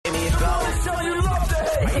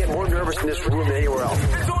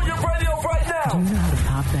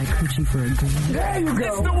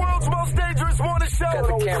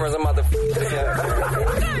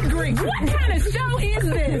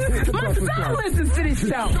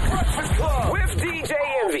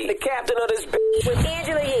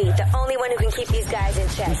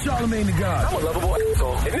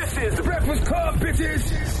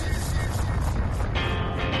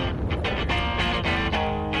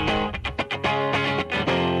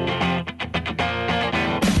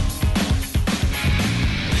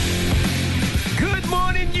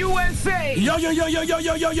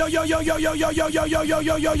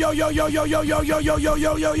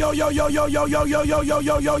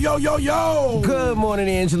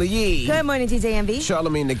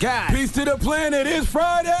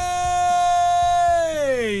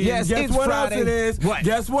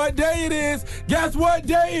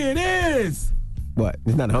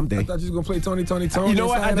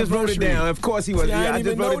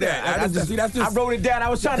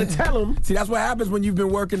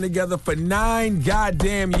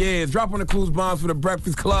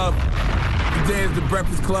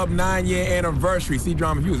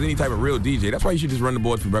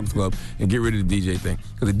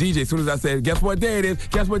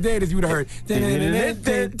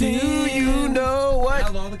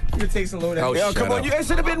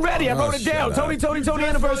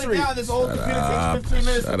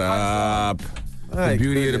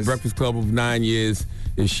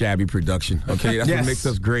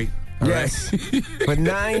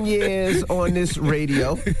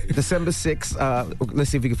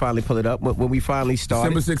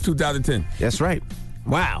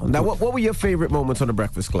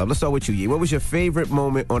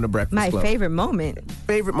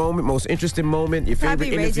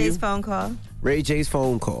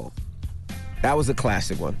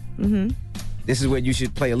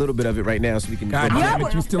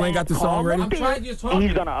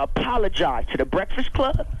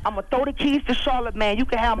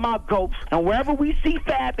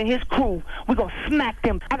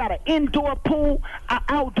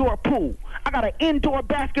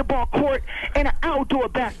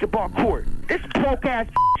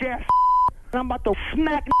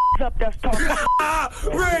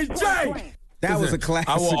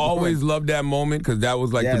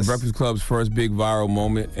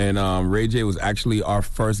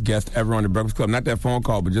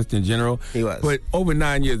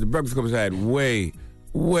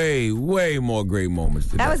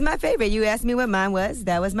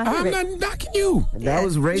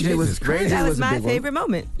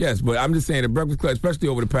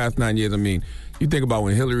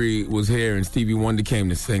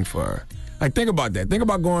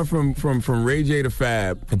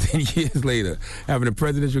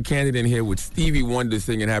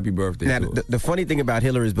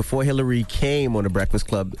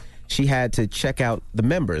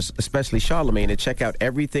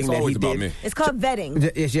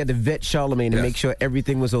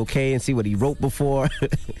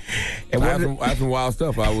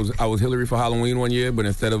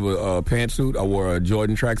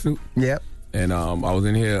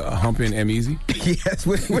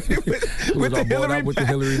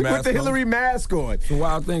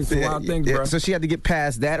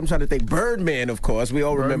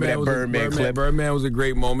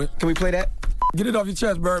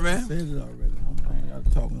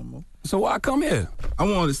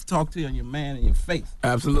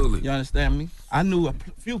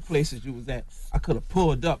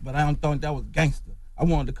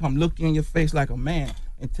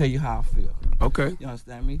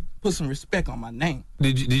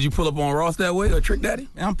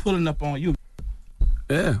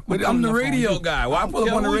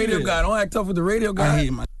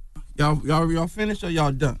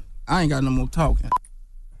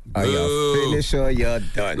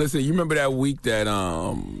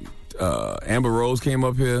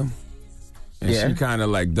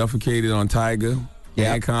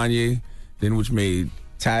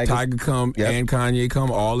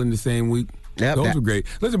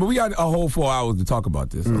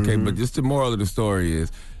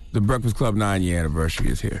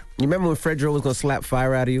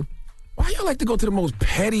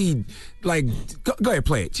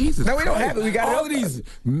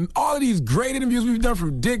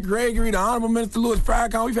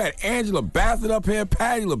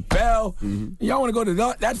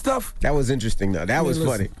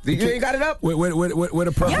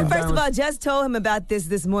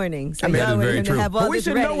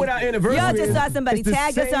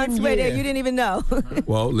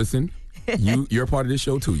You're a part of this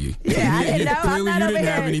show too, Yee. Yeah, I didn't know. I'm Clearly, not you over didn't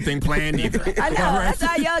have here. anything planned either. I know. That's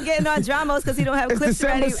why y'all getting on Dramos because he don't have clips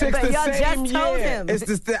December ready. 6th, But the y'all same just told year. him.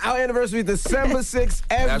 It's our anniversary, December 6th,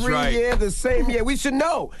 every right. year, the same year. We should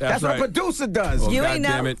know. That's what right. a producer does. Well, You God ain't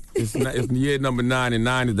damn know. it. It's year number 9, and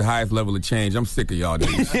 9 is the highest level of change. I'm sick of y'all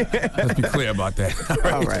dudes. Let's be clear about that.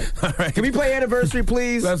 All right. Can we play anniversary,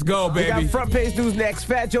 please? Let's go, We baby. got front page news next.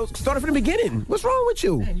 Fat Joe, start from the beginning. What's wrong with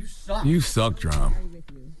you? You suck, Drum.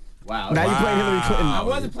 Wow. Now you playing Hillary Clinton. I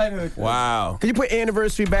wasn't playing Hillary Clinton. Wow. Can you put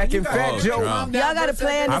anniversary back in Fat Joe? Drum. Y'all got to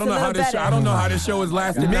plan this I a don't know little how this. better. I don't know how this show has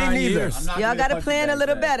lasted Me 9 neither. years. Y'all got to plan a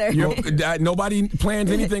little better. Nobody plans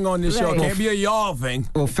anything on this show. It Right. can't be a y'all thing.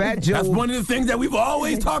 Well, Fat Joe. That's one of the things that we've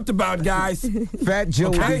always talked about, guys. Fat Joe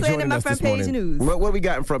Okay. is I'm planning joining my us front this morning. page news. What we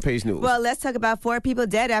got in front page news? Well, let's talk about 4 people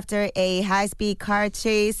dead after a high-speed car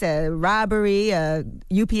chase, a robbery, a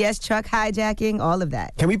UPS truck hijacking, all of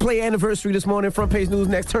that. Can we play anniversary this morning? Front page news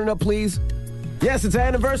next. Turn it up, please. Yes, it's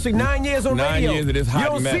anniversary. 9 years on 9 radio. years of this hot You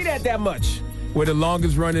don't mess. see that much. We're the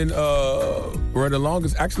longest running, we're the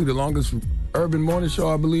longest urban morning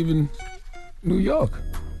show, I believe, in New York.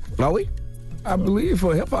 Are we? I believe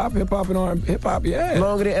for hip-hop and R&B. Hip-hop, yeah.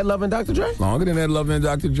 Longer than Ed Love and Dr. Dre? Longer than Ed Love and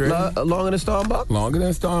Dr. Dre. Longer than Starbuck? Longer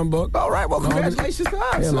than Starbuck. All right, well, Longer- congratulations to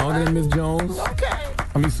us. Yeah, longer than Miss Jones. Okay.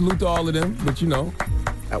 I mean, salute to all of them, but you know,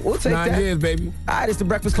 We'll take 9 that. years, baby. All right, it's the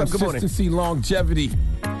Breakfast Club. Good morning. Consistency, longevity.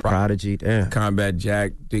 Prodigy, damn. Combat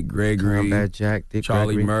Jack, Dick Gregory. Combat Jack, Dick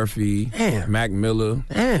Charlie Gregory. Murphy. Damn. Mac Miller.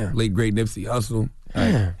 Damn. Late great Nipsey Hussle.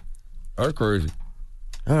 Damn. That's crazy.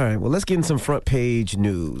 All right, well, let's get in some front page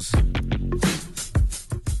news.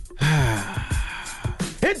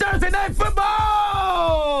 It's Thursday Night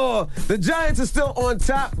Football! The Giants are still on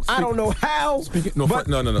top. I don't know how. No. But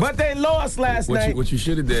they lost last night. What you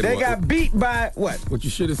should have did. They got beat by what? What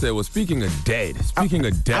you should have said was, speaking of dead. Speaking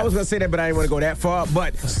of death. I was gonna say that, but I didn't want to go that far.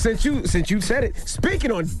 But since you said it,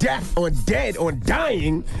 speaking on death, on dead, on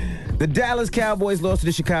dying, the Dallas Cowboys lost to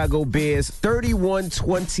the Chicago Bears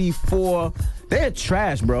 31-24. They're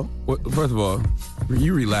trash, bro. Well, first of all,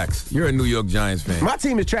 you relax. You're a New York Giants fan. My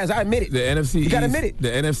team is trash. I admit it. The NFC You gotta East, admit it. The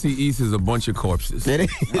NFC East is a bunch of corpses. It is.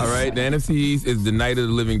 All right? The NFC East is the night of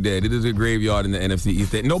the living dead. It is a graveyard in the NFC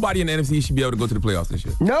East. Nobody in the NFC East should be able to go to the playoffs this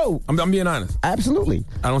year. No. I'm being honest. Absolutely.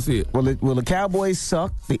 I don't see it. Well, the Cowboys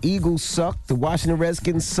suck. The Eagles suck. The Washington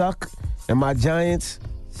Redskins suck. And my Giants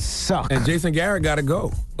suck. And Jason Garrett got to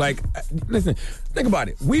go. Like, listen, think about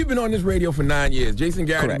it. We've been on this radio for 9 years. Jason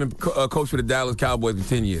Garrett has been coach for the Dallas Cowboys for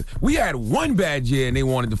 10 years. We had one bad year and they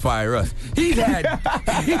wanted to fire us. He's had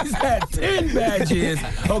 10 bad years,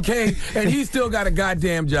 okay? And he's still got a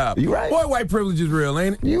goddamn job. You right. Boy, white privilege is real,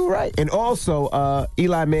 ain't it? You right. And also,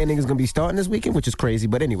 Eli Manning is going to be starting this weekend, which is crazy.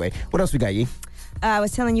 But anyway, what else we got, Yee? I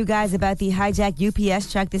was telling you guys about the hijacked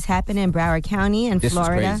UPS truck. This happened in Broward County in This was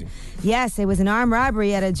Florida. crazy. Yes, it was an armed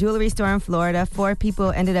robbery at a jewelry store in Florida. 4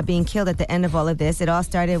 people ended up being killed at the end of all of this. It all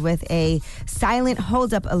started with a silent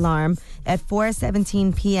holdup alarm at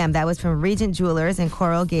 4:17 p.m. That was from Regent Jewelers in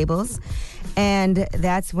Coral Gables. And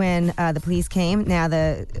that's when the police came. Now,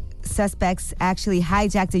 the suspects actually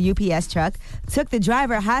hijacked a UPS truck, took the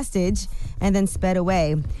driver hostage, and then sped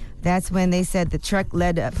away. That's when they said the truck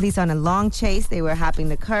led police on a long chase. They were hopping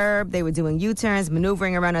the curb. They were doing U-turns,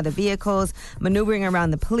 maneuvering around other vehicles, maneuvering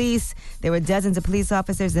around the police. There were dozens of police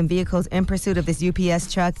officers and vehicles in pursuit of this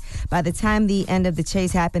UPS truck. By the time the end of the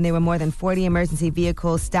chase happened, there were more than 40 emergency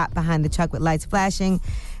vehicles stopped behind the truck with lights flashing.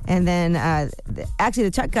 And then, actually,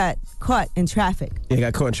 the truck got caught in traffic. They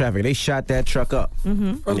got caught in traffic. They shot that truck up.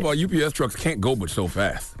 Mm-hmm. First of all, UPS trucks can't go but so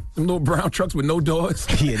fast. Them little brown trucks with no doors.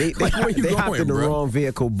 Yeah, they hopped in the bro? wrong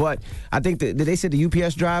vehicle. But I think did they say the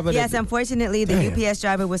UPS driver? Yes, unfortunately, the UPS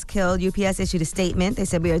driver was killed. UPS issued a statement. They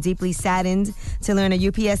said, "We are deeply saddened to learn a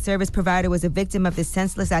UPS service provider was a victim of this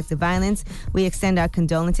senseless act of violence. We extend our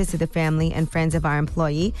condolences to the family and friends of our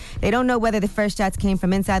employee." They don't know whether the first shots came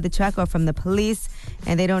from inside the truck or from the police,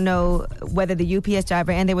 and they don't know whether the UPS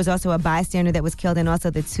driver, and there was also a bystander that was killed, and also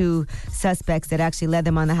the 2 suspects that actually led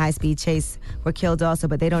them on the high-speed chase were killed also,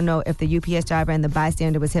 but they don't know if the UPS driver and the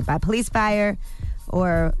bystander was hit by police fire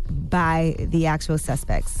or by the actual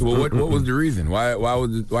suspects. Well, what was the reason? Why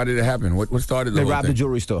did it happen? What started the They whole robbed thing? the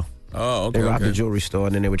jewelry store. Oh, okay. They robbed the jewelry store,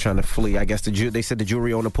 and then they were trying to flee. I guess they said the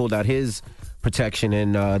jewelry owner pulled out his protection,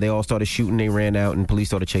 and they all started shooting. They ran out, and police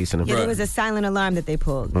started chasing them. Yeah, there was a silent alarm that they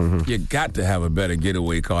pulled. You got to have a better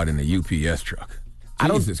getaway car than a UPS truck. I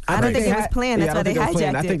don't think it was planned. That's why they hijacked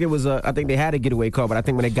it. I think it was. I think they had a getaway car, but I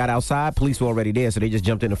think when they got outside, police were already there, so they just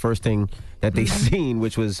jumped in the first thing that they seen,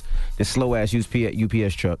 which was the slow ass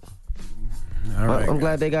UPS truck. All right, I'm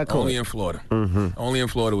glad they got caught. Only in Florida. Mm-hmm. Only in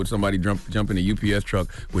Florida would somebody jump in a UPS truck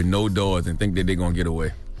with no doors and think that they're gonna get away.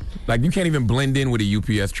 Like, you can't even blend in with a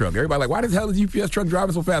UPS truck. Everybody like, why the hell is UPS truck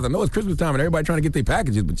driving so fast? I know it's Christmas time and everybody trying to get their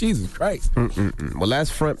packages, but Jesus Christ. Well,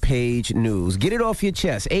 that's front page news. Get it off your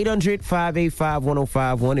chest.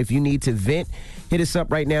 800-585-1051. If you need to vent, hit us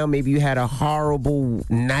up right now. Maybe you had a horrible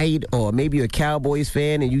night, or maybe you're a Cowboys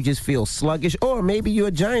fan and you just feel sluggish, or maybe you're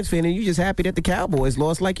a Giants fan and you're just happy that the Cowboys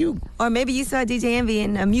lost like you. Or maybe you saw DJ Envy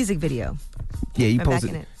in a music video. Yeah, you From back in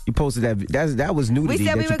posted. it. You posted that. That was nudity. We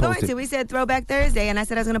said we that you were going posted. to. We said Throwback Thursday, and I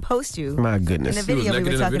said I was going to post you. My goodness. In the video You was we naked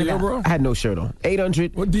were in the talking video, about. bro? I had no shirt on.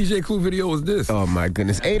 800. What DJ Clue video was this? Oh, my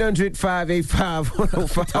goodness.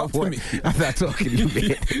 800-585-1051. Talk to me. I'm not talking to you,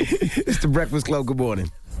 man. It's the Breakfast Club. Good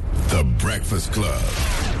morning. The Breakfast Club.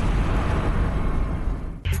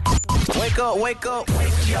 Wake up, wake up.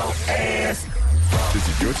 Wake your ass. This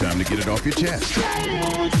is your time to get it off your chest.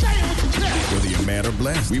 Whether you're mad or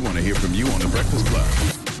blessed, we want to hear from you on The Breakfast Club.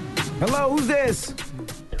 Hello, who's this?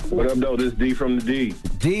 What up, though? This is D from the D.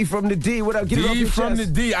 D from the D. What up? Get it off D your from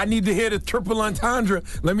chest. the D. I need to hear the triple entendre.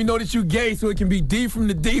 Let me know that you gay so it can be D from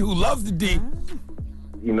the D who loves the D.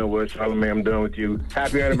 You know what, Charlamagne, I'm done with you.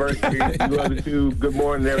 Happy anniversary. You other two. Good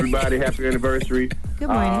morning, everybody. Happy anniversary. Good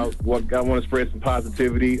morning. I want to spread some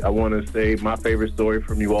positivity. I want to say my favorite story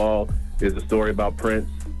from you all is a story about Prince.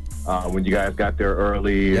 When you guys got there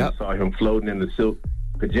early and saw him floating in the silk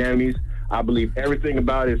pajamas. I believe everything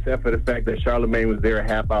about it except for the fact that Charlamagne was there a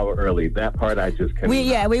half hour early. That part I just couldn't.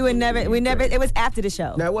 We would never. It was after the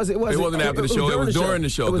show. No, it wasn't after the show. It was during the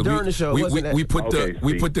show. It was during the show.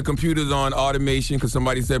 We put the computers on automation because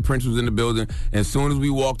somebody said Prince was in the building. And as soon as we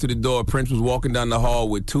walked to the door, Prince was walking down the hall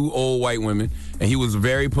with two old white women, and he was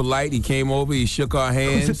very polite. He came over, he shook our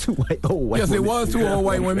hands. Was it two old white yes, women? it was two old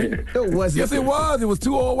white women. It wasn't. Yes, it was. It was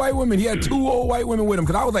two old white women. He had two old white women with him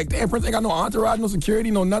because I was like, damn, Prince ain't got no entourage, no security,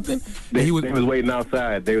 no nothing. And They was waiting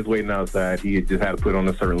outside. They was waiting outside. He just had to put on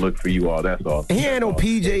a certain look for you all. That's all. He had no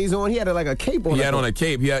PJs on. He had like a cape on. He had on a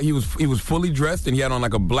cape. He was fully dressed, and he had on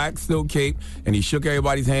like a black silk cape, and he shook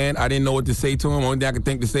everybody's hand. I didn't know what to say to him. Only thing I could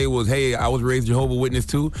think to say was, hey, I was raised Jehovah's Witness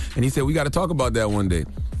too. And he said, we got to talk about that one day.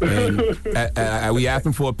 And we asked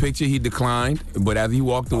him for a picture. He declined. But as he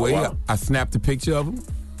walked away, I snapped a picture of him.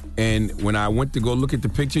 And when I went to go look at the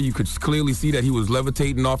picture, you could clearly see that he was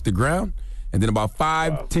levitating off the ground. And then about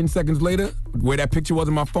 5-10 seconds later, where that picture was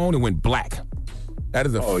on my phone, it went black. That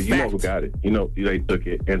is a fact. You know who got it. You know they took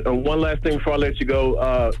it. And one last thing before I let you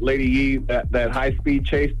go, Lady Yee, that high-speed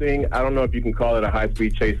chase thing, I don't know if you can call it a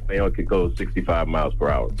high-speed chase thing. It could go 65 miles per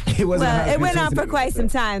hour. It wasn't. Well, it went on for quite some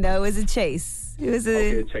time, though. It was a chase. It was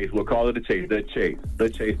a chase. We'll call it a chase. The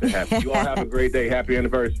chase that happened. You all have a great day. Happy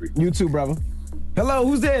anniversary. You too, brother. Hello,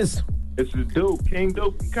 who's this? This is Duke, King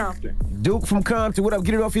Duke from Compton. Duke from Compton. What up?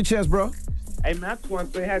 Get it off your chest, bro. Hey, man, I just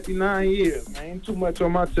want to say happy 9 years, man. Ain't too much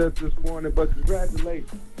on my chest this morning, but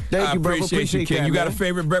congratulations. Thank you, brother. Appreciate you, King. that, You got a man.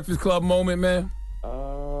 favorite Breakfast Club moment, man?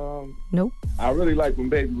 Nope. I really like when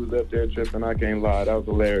Baby was up there tripping. I can't lie. That was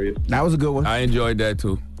hilarious. That was a good one. I enjoyed that,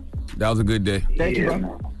 too. That was a good day. Thank you,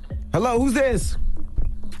 bro. Hello, who's this?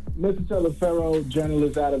 Mr. Teleferro,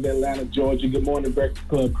 journalist out of Atlanta, Georgia. Good morning, Breakfast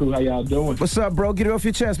Club crew. How y'all doing? What's up, bro? Get it off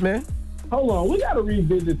your chest, man. Hold on. We got to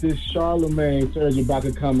revisit this Charlamagne Serge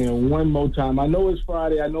Ibaka comment one more time. I know it's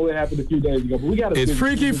Friday. I know it happened a few days ago, but we got to. It's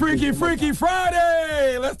Freaky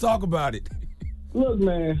Friday. Let's talk about it. Look,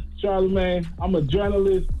 man, Charlamagne, I'm a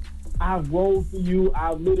journalist. I've rolled for you.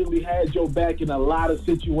 I've literally had your back in a lot of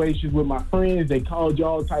situations with my friends. They called you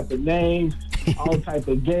all type of names, all type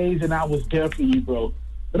of gays, and I was there for you, bro.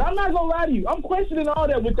 But I'm not going to lie to you. I'm questioning all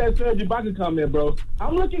that with that Serge Ibaka comment, bro.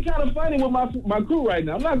 I'm looking kind of funny with my crew right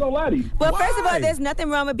now. I'm not going to lie to you. Well, first of all, there's nothing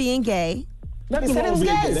wrong with being gay. Nothing wrong with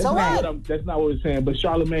being gay. That's not what we're saying. But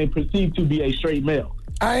Charlamagne perceived to be a straight male.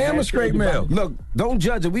 I am a straight male. Look, don't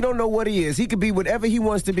judge him. We don't know what he is. He could be whatever he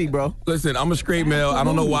wants to be, bro. Listen, I'm a straight male. I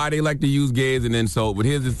don't know why they like to use gay as an insult, but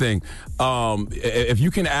here's the thing. If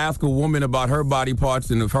you can ask a woman about her body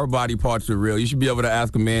parts and if her body parts are real, you should be able to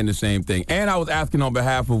ask a man the same thing. And I was asking on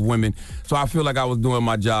behalf of women, so I feel like I was doing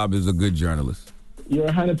my job as a good journalist. You're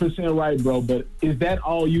 100% right, bro, but is that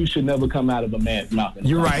all you should never come out of a man's mouth?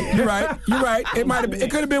 You're right.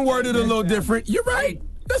 It could have been worded a little different. You're right.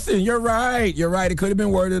 Listen, you're right. It could have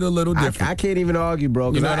been worded a little different. I can't even argue,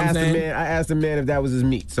 bro. You know I what I'm saying? I asked the man if that was his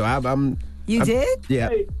meat. So I'm did? Yeah.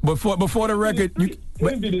 Hey, before the record,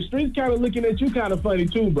 the streets kind of looking at you kind of funny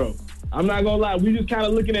too, bro. I'm not gonna lie, we just kind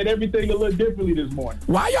of looking at everything a little differently this morning.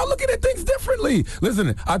 Why y'all looking at things differently?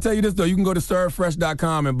 Listen, I'll tell you this though. You can go to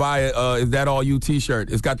servefresh.com and buy a Is That All You t-shirt.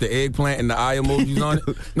 It's got the eggplant and the eye emojis on it.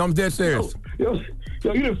 No, I'm dead serious.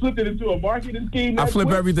 Yo, you done flipped it into a marketing scheme? I flip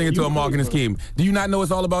everything into a marketing scheme. Do you not know it's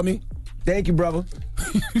all about me? Thank you, brother.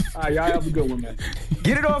 All right, y'all have a good one, man.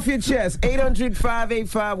 Get it off your chest.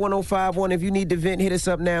 800-585-1051. If you need to vent, hit us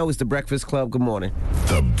up now. It's The Breakfast Club. Good morning.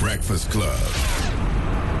 The Breakfast Club.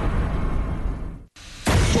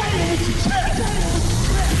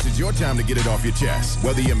 This is your time to get it off your chest,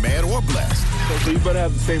 whether you're mad or blessed. So you better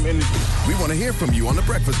have the same energy. We want to hear from you on The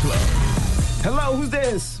Breakfast Club. Hello, who's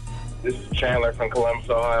this? This is Chandler from Columbus,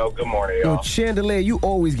 Ohio. Good morning, Yo, y'all. Chandelier, you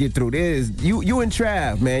always get through. You and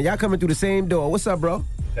Trav, man. Y'all coming through the same door. What's up, bro?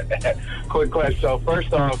 Quick question. So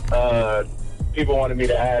first off, people wanted me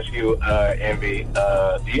to ask you, Envy,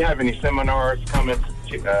 do you have any seminars coming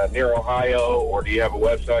near Ohio, or do you have a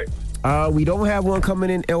website? We don't have one coming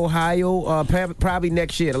in Ohio. Probably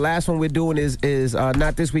next year. The last one we're doing is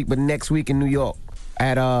not this week, but next week in New York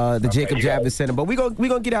at the Jacob Javits Center. But we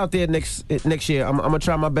gonna get out there next year. I'm gonna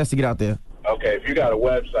try my best to get out there. Okay, if you got a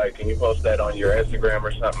website, can you post that on your Instagram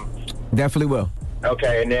or something? Definitely will.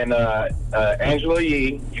 Okay, and then Angela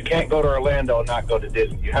Yee, you can't go to Orlando and not go to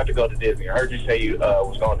Disney. You have to go to Disney. I heard you say you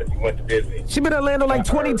went to Disney. She been to Orlando like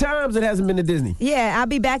 20 times and hasn't been to Disney. Yeah, I'll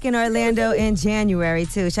be back in Orlando in January,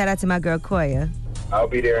 too. Shout out to my girl, Koya. I'll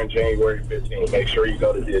be there in January 15th. Make sure you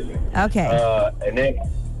go to Disney. Okay. And then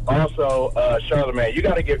also, Charlamagne, you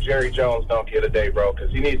got to give Jerry Jones don't get a day, bro,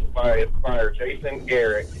 because he needs to fire Jason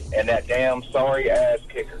Garrett and that damn sorry-ass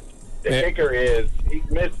kicker. The kicker is he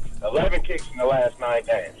missed 11 kicks in the last 9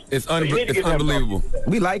 games. It's unbelievable.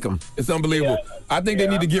 We like him. It's unbelievable. Yeah. I think they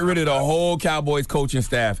need to get rid of the whole Cowboys coaching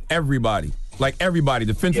staff. Everybody. Like everybody.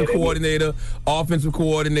 Defensive coordinator, offensive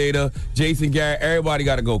coordinator, Jason Garrett. Everybody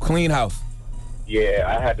got to go. Clean house. Yeah,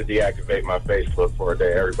 I had to deactivate my Facebook for a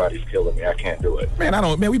day. Everybody's killing me. I can't do it. Man,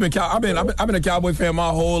 I've been a Cowboy fan my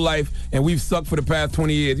whole life, and we've sucked for the past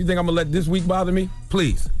 20 years. You think I'm gonna let this week bother me?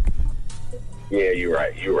 Please. Yeah, you're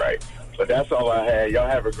right. But that's all I had. Y'all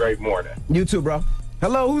have a great morning. You too, bro.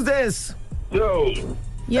 Hello, who's this? Yo.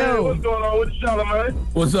 Hey, what's going on with you, Charlamagne?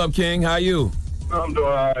 What's up, King? How you? I'm doing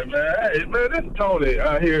all right, man. Hey, man, this is Tony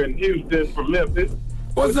out here in Houston from Memphis.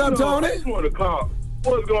 What's up, Tony? I just want to call.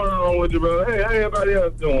 What's going on with you, brother? Hey, how everybody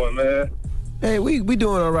else doing, man? Hey, we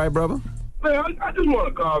doing all right, brother. Man, I just want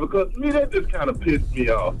to call because, to me, that just kind of pissed me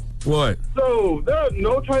off. What? So, there's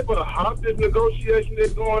no type of hostage negotiation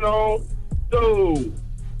that's going on. So,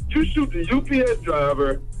 you shoot the UPS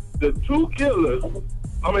driver, the two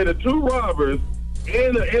robbers,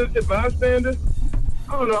 and the innocent bystander.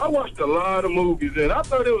 I don't know. I watched a lot of movies, and I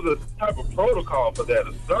thought it was a type of protocol for that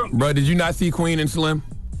or something. Bro, did you not see Queen and Slim?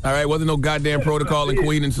 All right, wasn't no goddamn protocol in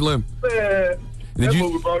Queen and Slim. Man, that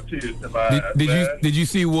movie brought tears to my eyes, Did you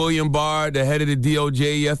see William Barr, the head of the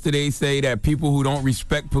DOJ, yesterday say that people who don't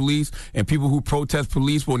respect police and people who protest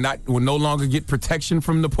police will no longer get protection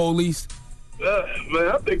from the police? Man,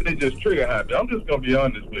 I think they just trigger happy. I'm just going to be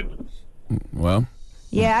honest with you. Well.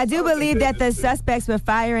 Yeah, I do believe that the suspects were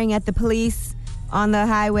firing at the police on the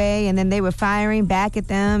highway, and then they were firing back at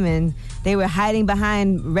them, and they were hiding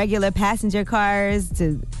behind regular passenger cars.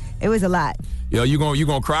 It was a lot. Yo, you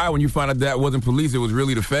gonna cry when you find out that wasn't police, it was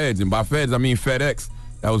really the feds. And by feds, I mean FedEx.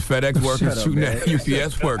 That was FedEx workers shooting at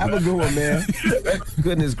UPS workers. Have a good one, man.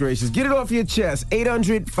 Goodness gracious. Get it off your chest.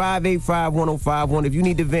 800-585-1051. If you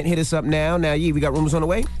need to vent, hit us up now. Now, we got rumors on the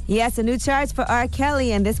way? Yes, a new charge for R.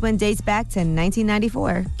 Kelly, and this one dates back to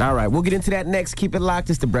 1994. All right, we'll get into that next. Keep it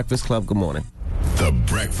locked. It's The Breakfast Club. Good morning. The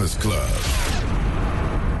Breakfast Club.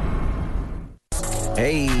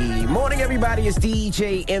 Hey, morning, everybody. It's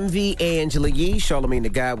DJ MV, Angela Yee, Charlamagne the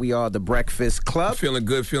Guy. We are The Breakfast Club. Feeling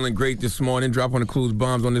good, feeling great this morning. Dropping the clues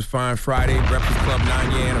bombs on this fine Friday. Breakfast Club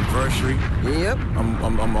 9-year anniversary. Yep.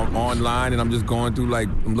 I'm online, and I'm just going through,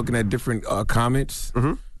 I'm looking at different comments.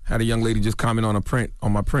 Mm-hmm. Had a young lady just comment on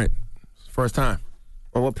my print. First time.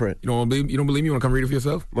 On what print? You don't believe me? You want to come read it for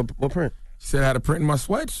yourself? What print? She said I had a print in my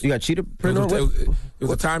sweats. You got cheetah print on it? It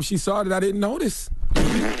was a time she saw that I didn't notice.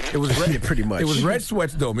 It was red. Pretty much. It was red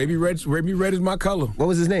sweats, though. Maybe red is my color. What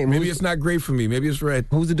was his name? Maybe it's not great for me. Maybe it's red.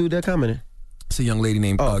 Who's the dude that commented? It's a young lady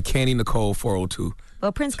named Candy Nicole 402.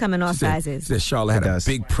 Well, Prince coming all sizes. Said Charlotte had a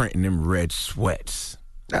big print in them red sweats.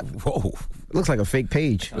 Whoa. It looks like a fake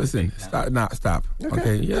page. Listen, stop.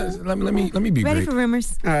 Okay, yes, let me be ready great. for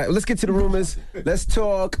rumors. All right, let's get to the rumors. Let's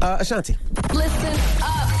talk Ashanti. Listen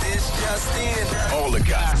up. This just in. All the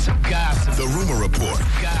gossip. The Rumor Report.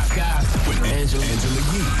 Gossip. With Angela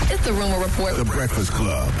Yee. It's the Rumor Report. The Breakfast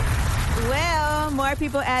Club. Well, more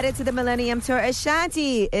people added to the Millennium Tour.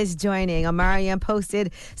 Ashanti is joining. Omarion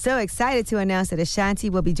posted, so excited to announce that Ashanti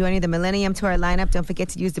will be joining the Millennium Tour lineup. Don't forget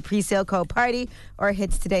to use the pre-sale code PARTY or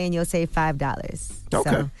HITS today and you'll save $5. Okay.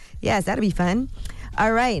 So, yes, that'll be fun.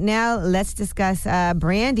 All right, now let's discuss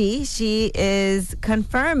Brandy. She is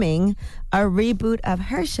confirming a reboot of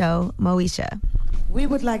her show, Moesha. We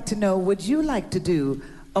would like to know, would you like to do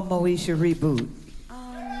a Moesha reboot?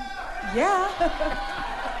 Yeah.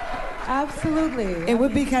 Absolutely. It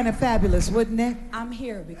would be kind of fabulous, wouldn't it? I'm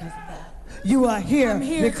here because of that. You are here, I'm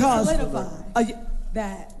here because to solidify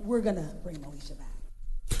that we're going to bring Moesha back.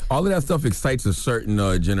 All of that stuff excites a certain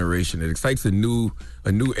generation. It excites a new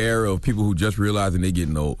era of people who just realizing they're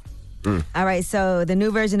getting old. All right, so the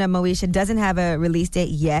new version of Moesha doesn't have a release date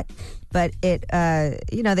yet, but it,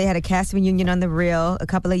 they had a cast reunion on The Real a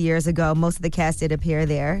couple of years ago. Most of the cast did appear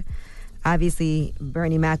there. Obviously,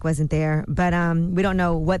 Bernie Mac wasn't there, but we don't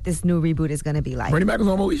know what this new reboot is going to be like. Bernie Mac was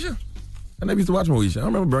on Moesha? I never used to watch Moesha. I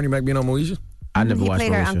don't remember Bernie Mac being on Moesha. I never watched Moesha. He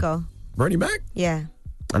played her uncle. Bernie Mac? Yeah.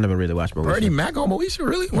 I never really watched Moesha. Bernie Mac on Moesha?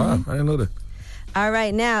 Really? Wow, I didn't know that. All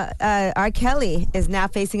right, now, R. Kelly is now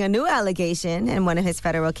facing a new allegation in one of his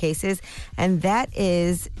federal cases, and that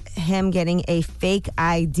is him getting a fake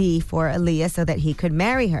ID for Aaliyah so that he could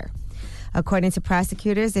marry her. According to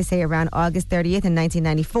prosecutors, they say around August 30th in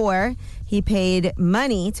 1994, he paid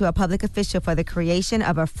money to a public official for the creation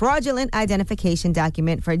of a fraudulent identification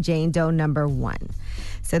document for Jane Doe number 1.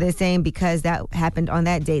 So they're saying because that happened on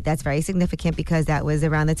that date, that's very significant because that was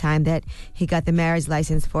around the time that he got the marriage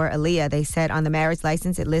license for Aaliyah. They said on the marriage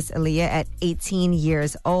license it lists Aaliyah at 18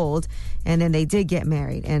 years old, and then they did get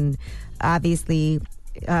married. And obviously,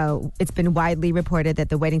 it's been widely reported that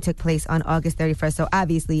the wedding took place on August 31st. So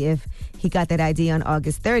obviously, if he got that ID on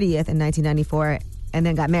August 30th in 1994 and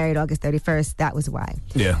then got married August 31st, that was why.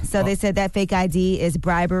 Yeah. So they said that fake ID is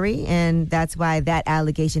bribery, and that's why that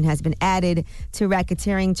allegation has been added to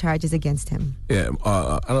racketeering charges against him. Yeah,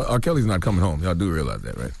 R. Kelly's not coming home. Y'all do realize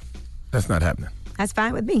that, right? That's not happening. That's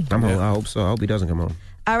fine with me. I hope so. I hope he doesn't come home.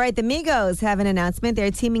 All right, the Migos have an announcement.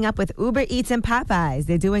 They're teaming up with Uber Eats and Popeyes.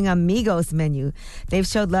 They're doing a Migos menu. They've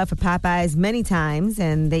showed love for Popeyes many times,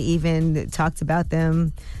 and they even talked about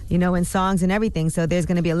them, in songs and everything. So there's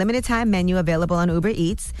going to be a limited time menu available on Uber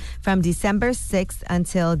Eats from December 6th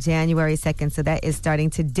until January 2nd. So that is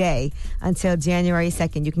starting today until January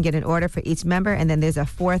 2nd. You can get an order for each member, and then there's a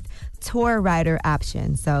 4th tour rider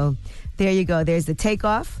option. So there you go. There's the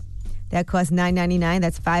takeoff. That costs $9.99.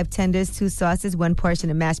 That's 5 tenders, 2 sauces, 1 portion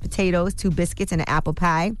of mashed potatoes, 2 biscuits, and an apple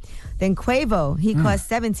pie. Then Quavo, he costs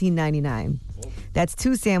 $17.99. That's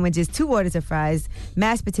 2 sandwiches, 2 orders of fries,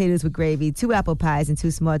 mashed potatoes with gravy, 2 apple pies, and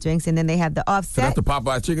 2 small drinks. And then they have the offset. So that's the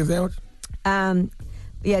Popeye chicken sandwich?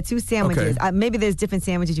 Yeah, 2 sandwiches. Okay. Maybe there's different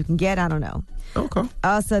sandwiches you can get. I don't know. Okay.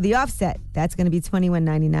 Also, the offset, that's going to be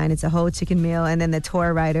 $21.99. It's a whole chicken meal. And then the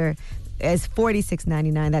tour rider is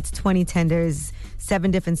 $46.99. That's 20 tenders,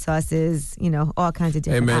 7 different sauces, all kinds of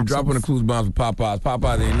different Hey, man, options. drop on the clues bombs with Popeyes.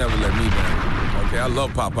 Popeyes ain't never let me down. Okay, I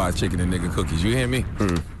love Popeyes chicken and nigga cookies. You hear me?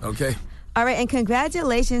 Okay. All right, and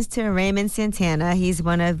congratulations to Raymond Santana. He's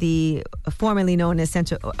one of the formerly known as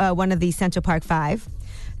one of the Central Park 5.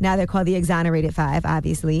 Now they're called the Exonerated 5,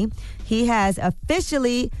 obviously. He has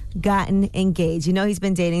officially gotten engaged. He's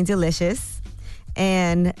been dating Delicious.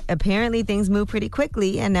 And apparently things move pretty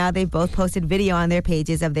quickly, and now they've both posted video on their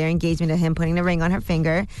pages of their engagement of him putting the ring on her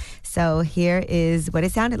finger. So here is what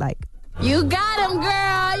it sounded like. You got him,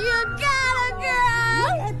 girl. You got him, girl.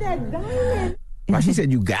 Look at that diamond. Why she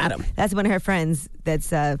said you got him? That's one of her friends that's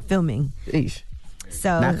filming. Eesh.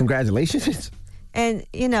 So now, congratulations. And,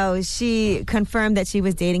 she confirmed that she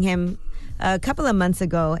was dating him a couple of months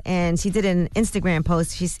ago, and she did an Instagram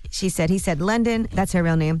post. He said, London, that's her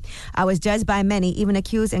real name. I was judged by many, even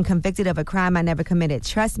accused and convicted of a crime I never committed.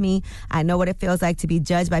 Trust me, I know what it feels like to be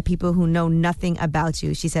judged by people who know nothing about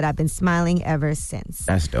you. She said, I've been smiling ever since.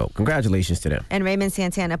 That's dope. Congratulations to them. And Raymond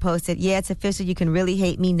Santana posted, yeah, it's official. You can really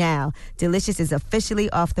hate me now. Delicious is officially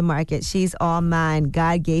off the market. She's all mine.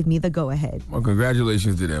 God gave me the go-ahead. Well,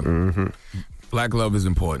 congratulations to them. Black love is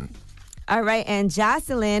important. All right, and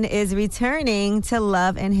Jocelyn is returning to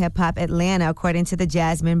Love and Hip Hop Atlanta, according to the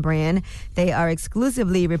Jasmine brand. They are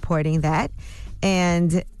exclusively reporting that.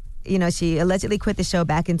 And, she allegedly quit the show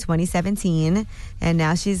back in 2017, and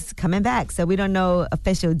now she's coming back. So we don't know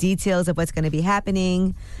official details of what's going to be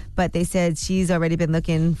happening, but they said she's already been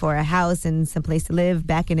looking for a house and some place to live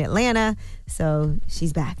back in Atlanta. So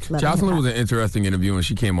she's back. Jocelyn was an interesting interview when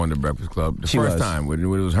she came on the Breakfast Club. The first time when it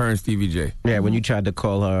was her and Stevie J. Yeah, when you tried to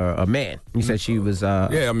call her a man. You said she was at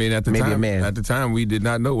the maybe time, a man. At the time, we did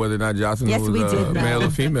not know whether or not Jocelyn was male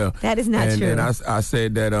or female. That is not true. And I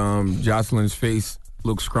said that Jocelyn's face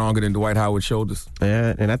looked stronger than Dwight Howard's shoulders.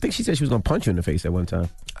 Yeah, and I think she said she was going to punch you in the face at one time.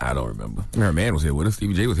 I don't remember. Her man was here with her.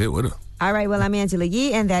 Stevie J was here with her. All right, well, I'm Angela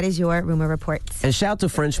Yee, and that is your Rumor Report. And shout to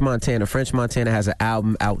French Montana. French Montana has an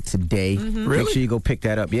album out today. Really? Make sure you go pick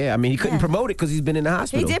that up. Yeah, I mean, he couldn't promote it because he's been in the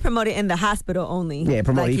hospital. He did promote it in the hospital only. Yeah,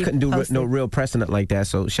 promote. Like he couldn't do posted. no real press on it like that.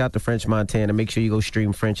 So shout to French Montana. Make sure you go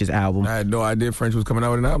stream French's album. I had no idea French was coming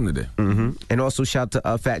out with an album today. And also shout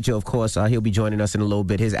to Fat Joe, of course. He'll be joining us in a little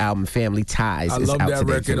bit. His album, Family Ties, I is love out that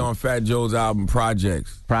today, record too. on Fat Joe's album,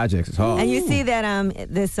 Projects. Projects is hard. And you see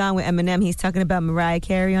that this song with Eminem, he's talking about Mariah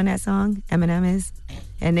Carey on that song. Eminem is,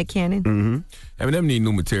 and Nick Cannon. Eminem need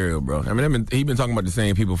new material, bro. Eminem, he been talking about the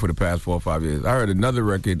same people for the past 4 or 5 years. I heard another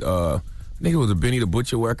record, I think it was a Benny the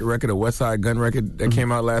Butcher record, a West Side Gun record that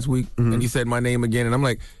came out last week. And he said my name again. And I'm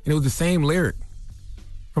like, and it was the same lyric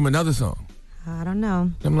from another song. I don't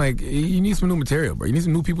know. I'm like, you need some new material, bro. You need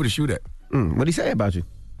some new people to shoot at. What'd he say about you?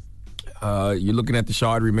 You're looking at the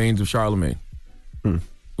charred remains of Charlemagne,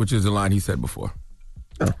 which is a line he said before.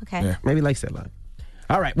 Okay. Yeah. Maybe he likes that line.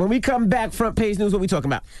 All right, when we come back, front page news, what we talking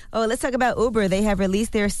about? Oh, let's talk about Uber. They have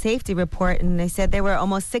released their safety report, and they said there were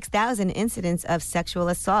almost 6,000 incidents of sexual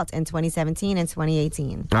assault in 2017 and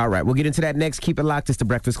 2018. All right, we'll get into that next. Keep it locked. It's The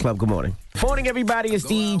Breakfast Club. Good morning. Morning, everybody. It's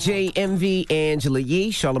DJ MV, Angela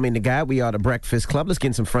Yee, Charlemagne the Guy. We are The Breakfast Club. Let's get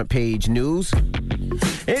in some front page news.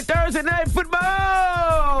 It's Thursday Night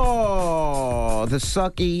Football. The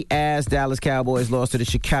sucky-ass Dallas Cowboys lost to the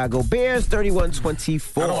Chicago Bears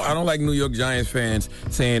 31-24. I don't like New York Giants fans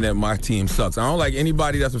saying that my team sucks. I don't like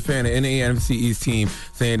anybody that's a fan of any NFC East team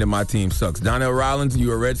saying that my team sucks. Donnell Rollins,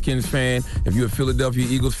 you're a Redskins fan. If you're a Philadelphia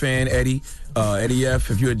Eagles fan, Eddie F.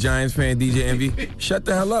 If you're a Giants fan, DJ Envy, shut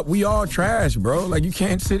the hell up. We all trash, bro. Like, you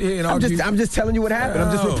can't sit here and argue. I'm just telling you what happened.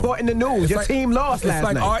 I'm just reporting the news. Your team lost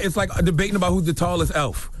last night. It's like debating about who's the tallest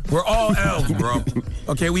elf. We're all elves, bro.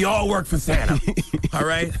 Okay, we all work for Santa. All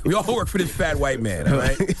right? We all work for this fat white man, all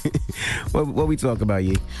right? What we talk about,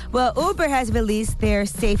 Yee? Well, Uber has released their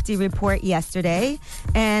safety report yesterday,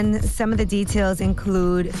 and some of the details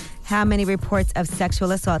include how many reports of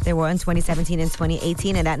sexual assault there were in 2017 and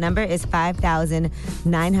 2018, and that number is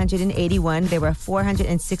 5,981. There were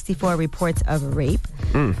 464 reports of rape.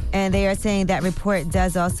 And they are saying that report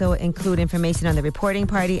does also include information on the reporting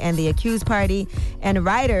party and the accused party, and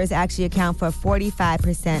riders actually account for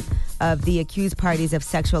 45% of the accused parties of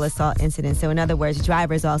sexual assault incidents. So in other words,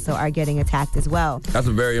 drivers also are getting attacked as well. That's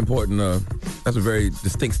a very important, that's a very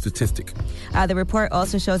distinct statistic. The report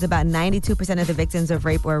also shows about 92% of the victims of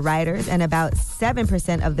rape were riders, and about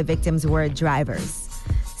 7% of the victims were drivers.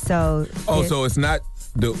 So it's not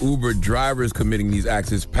the Uber drivers committing these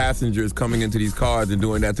acts, it's passengers coming into these cars and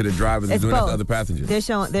doing that to the drivers and doing that to other passengers. They're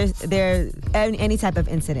showing there's any type of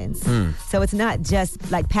incidents. So it's not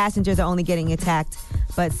just like passengers are only getting attacked,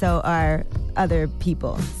 but so are other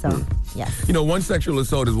people. So yes. You know, one sexual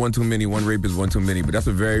assault is one too many, one rape is one too many, but that's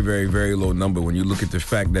a very, very, very low number when you look at the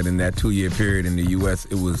fact that in that 2-year period in the U.S.,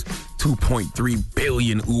 it was 2.3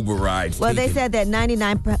 billion Uber rides Well, taken. they said that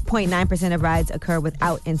 99.9% of rides occur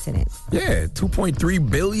without incident. Yeah, 2.3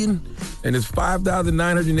 billion, and there's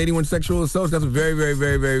 5,981 sexual assaults. That's a very, very,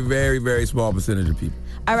 very, very, very, very small percentage of people.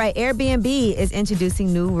 All right, Airbnb is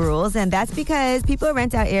introducing new rules, and that's because people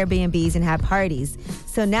rent out Airbnbs and have parties.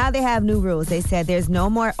 So now they have new rules. They said there's no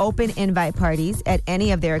more open invite parties at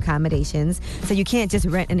any of their accommodations. So you can't just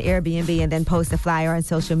rent an Airbnb and then post a flyer on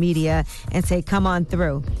social media and say, come on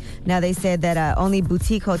through. Now they said that only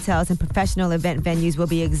boutique hotels and professional event venues will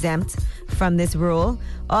be exempt from this rule.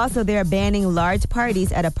 Also, they're banning large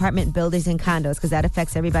parties at apartment buildings and condos because that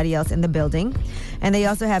affects everybody else in the building. And they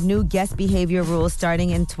also have new guest behavior rules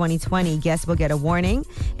starting in 2020. Guests will get a warning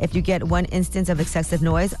if you get one instance of excessive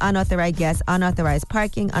noise, unauthorized guests, unauthorized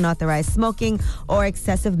parking, unauthorized smoking, or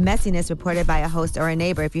excessive messiness reported by a host or a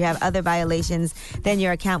neighbor. If you have other violations, then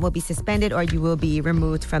your account will be suspended or you will be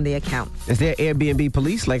removed from the account. Is there Airbnb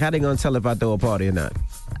police? Like, how they gonna tell if I throw a party or not?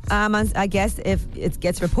 I guess if it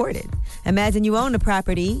gets reported. Imagine you own the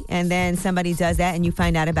property and then somebody does that and you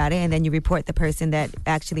find out about it and then you report the person that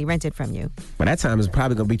actually rented from you. By that time, it's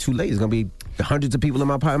probably going to be too late. It's going to be hundreds of people in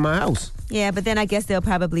my house. Yeah, but then I guess they'll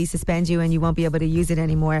probably suspend you and you won't be able to use it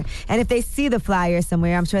anymore. And if they see the flyer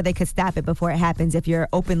somewhere, I'm sure they could stop it before it happens if you're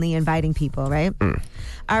openly inviting people, right?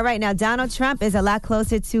 All right, now Donald Trump is a lot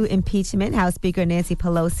closer to impeachment. House Speaker Nancy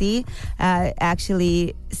Pelosi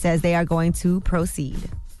actually says they are going to proceed.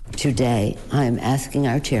 Today, I am asking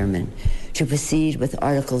our chairman to proceed with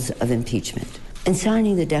articles of impeachment. In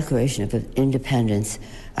signing the Declaration of Independence,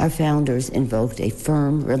 our founders invoked a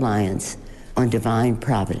firm reliance on divine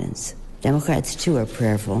providence. Democrats, too, are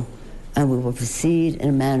prayerful, and we will proceed in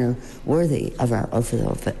a manner worthy of our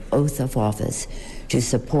oath of office to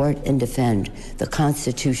support and defend the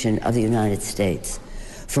Constitution of the United States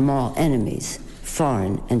from all enemies,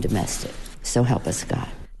 foreign and domestic. So help us God.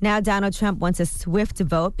 Now Donald Trump wants a swift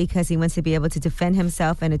vote because he wants to be able to defend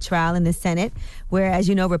himself in a trial in the Senate, where, as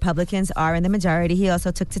you know, Republicans are in the majority. He also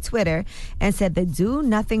took to Twitter and said the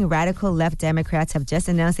do-nothing radical left Democrats have just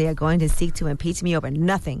announced they are going to seek to impeach me over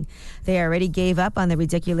nothing. They already gave up on the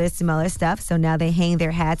ridiculous Mueller stuff, so now they hang their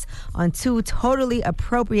hats on 2 totally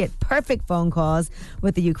appropriate, perfect phone calls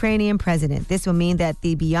with the Ukrainian president. This will mean that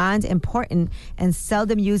the beyond important and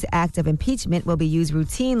seldom used act of impeachment will be used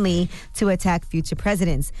routinely to attack future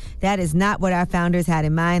presidents. That is not what our founders had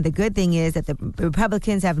in mind. The good thing is that the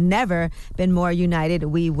Republicans have never been more united.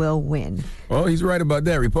 We will win. Well, he's right about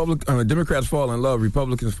that. Democrats fall in love,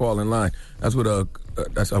 Republicans fall in line. That's what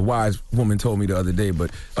that's a wise woman told me the other day.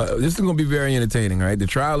 But this is going to be very entertaining, right? The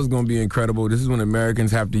trial is going to be incredible. This is when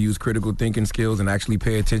Americans have to use critical thinking skills and actually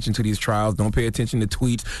pay attention to these trials. Don't pay attention to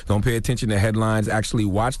tweets. Don't pay attention to headlines. Actually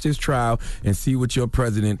watch this trial and see what your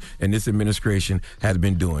president and this administration has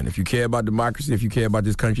been doing. If you care about democracy, if you care about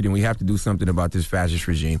this country, then we have to do something about this fascist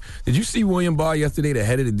regime. Did you see William Barr yesterday, the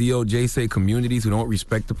head of the DOJ, say communities who don't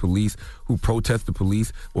respect the police, who protest the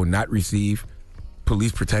police, will not receive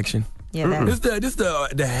police protection? Yeah, this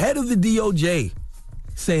the head of the DOJ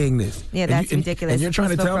saying this. Yeah, that's ridiculous. And you're trying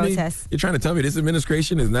to tell me this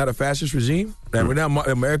administration is not a fascist regime? That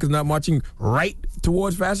America's not marching right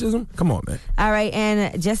towards fascism? Come on, man. All right,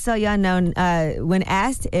 and just so y'all know, when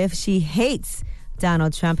asked if she hates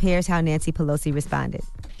Donald Trump, here's how Nancy Pelosi responded.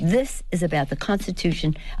 This is about the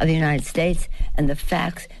Constitution of the United States and the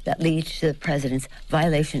facts that lead to the president's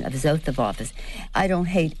violation of his oath of office. I don't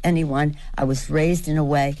hate anyone. I was raised in a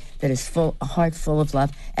way that is a heart full of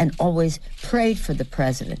love, and always prayed for the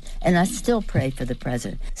president. And I still pray for the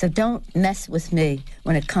president. So don't mess with me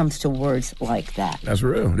when it comes to words like that. That's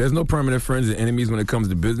real. There's no permanent friends and enemies when it comes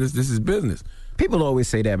to business. This is business. People always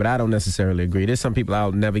say that, but I don't necessarily agree. There's some people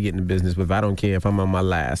I'll never get into business with. I don't care if I'm on my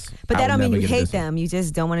last. But that don't mean you hate them. You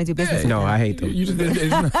just don't want to do business with them. No, I hate them.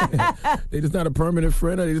 They're just not a permanent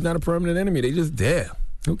friend, or they're just not a permanent enemy. They just there.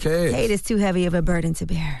 Who cares? Hate is too heavy of a burden to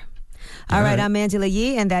bear. All right, I'm Angela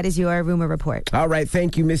Yee, and that is your rumor report. All right,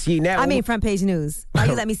 thank you, Miss Yee. Now, front page news. Why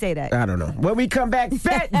you let me say that? I don't know. When we come back,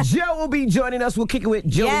 Fat Joe will be joining us. We'll kick it with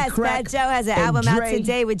Joey Crack. Fat Joe has an album out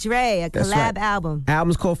today with Dre, a collab album.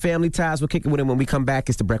 Album's called Family Ties. We'll kick it with him when we come back.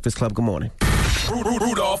 It's The Breakfast Club. Good morning.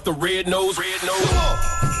 Rudolph the red-nosed.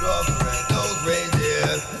 Rudolph the red-nosed reindeer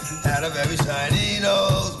had a very shiny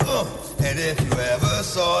nose. And if you ever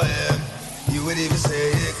saw him, you would even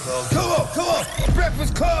say it close. Come on.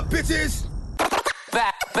 Breakfast Club, bitches.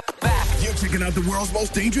 Back. You're checking out the world's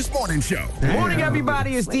most dangerous morning show. Morning,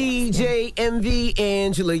 everybody. It's DJ MV,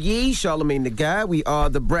 Angela Yee, Charlamagne the Guy. We are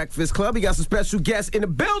The Breakfast Club. We got some special guests in the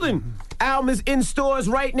building. Album is in stores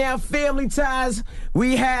right now. Family Ties.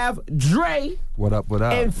 We have Dre. What up?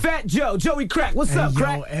 And Fat Joe. Joey Crack. What's up,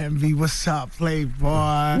 Crack? Yo, MV, what's up,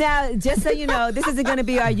 Playboy? Now, just so you know, this isn't going to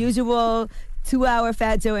be our usual 2-hour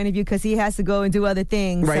Fat Joe interview because he has to go and do other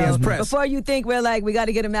things. Right, so press. Before you think we're like, we got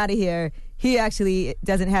to get him out of here, he actually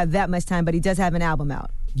doesn't have that much time, but he does have an album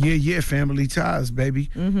out. Yeah, Family Ties, baby.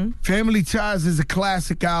 Mm-hmm. Family Ties is a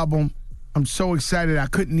classic album. I'm so excited. I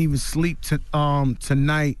couldn't even sleep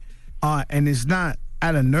tonight. And it's not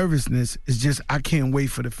out of nervousness. It's just I can't wait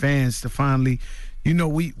for the fans to finally,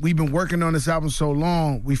 we've been working on this album so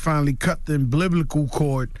long, we finally cut the umbilical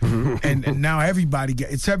cord, and now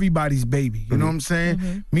it's everybody's baby. You know what I'm saying?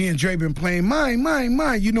 Mm-hmm. Me and Dre been playing mine.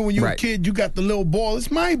 You know when you're a kid, you got the little ball. It's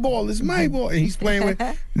my ball. And he's playing with.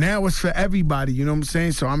 Now it's for everybody. You know what I'm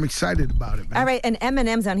saying? So I'm excited about it, man. All right, and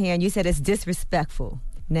Eminem's on here, and you said it's disrespectful.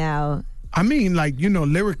 Now, I mean,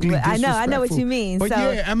 lyrically disrespectful. I know what you mean. But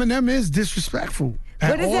yeah, Eminem is disrespectful.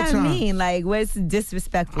 What does that mean? Like, what's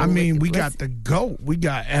disrespectful? I mean, we got the GOAT. We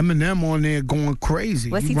got Eminem on there going crazy.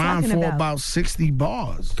 What's he talking for about 60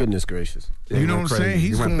 bars. Goodness gracious. You know what I'm saying?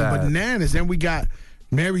 He's going bananas. Then we got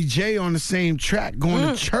Mary J on the same track going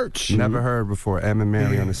to church. Never heard before Em and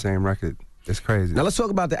Mary on the same record. It's crazy. Now let's talk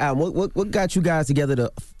about the album. What got you guys together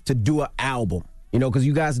to do an album? Because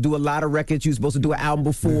you guys do a lot of records. You were supposed to do an album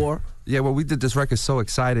before. Yeah, well, we did this record So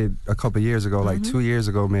Excited a couple of years ago, like 2 years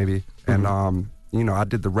ago maybe. And I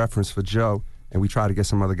did the reference for Joe, and we tried to get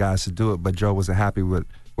some other guys to do it, but Joe wasn't happy with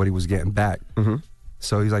what he was getting back. Mm-hmm.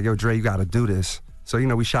 So he's like, yo, Dre, you got to do this. So,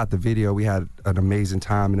 we shot the video. We had an amazing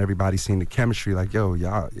time, and everybody seen the chemistry. Like, yo,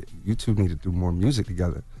 you two need to do more music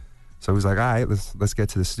together. So he's like, all right, let's get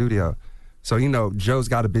to the studio. So, Joe's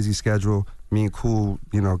got a busy schedule. Me and Cool,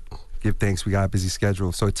 give thanks, we got a busy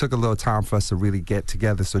schedule. So it took a little time for us to really get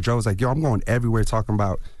together. So Joe was like, yo, I'm going everywhere talking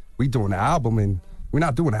about we doing the album, and we're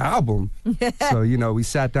not doing an album. So, you know, we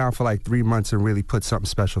sat down for like 3 months and really put something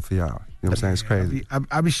special for y'all. You know what I'm saying? It's crazy.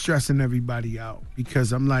 I be stressing everybody out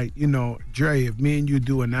because I'm like, you know, Dre, if me and you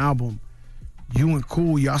do an album, you and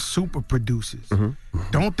Cool, y'all super producers.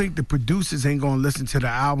 Don't think the producers ain't gonna listen to the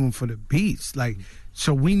album for the beats. Like,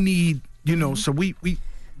 so we need, you know, so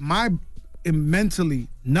mentally,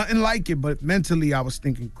 nothing like it, but mentally I was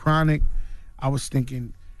thinking Chronic, I was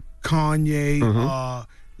thinking Kanye,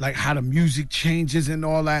 like how the music changes and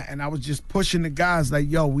all that. And I was just pushing the guys like,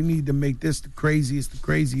 yo, we need to make this the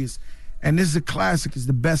craziest. And this is a classic. It's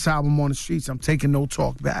the best album on the streets. I'm taking no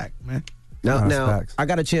talk back, man. Now, I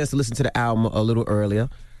got a chance to listen to the album a little earlier.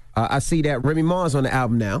 I see that Remy Ma's on the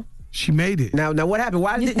album now. She made it. Now what happened?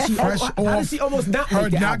 Why didn't she? How did she almost not her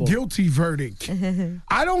make the not album? guilty verdict?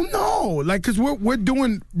 I don't know. Like, cause we're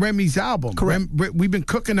doing Remy's album. Correct. We've been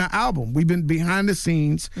cooking our album. We've been behind the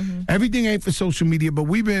scenes. Everything ain't for social media, but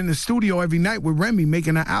we've been in the studio every night with Remy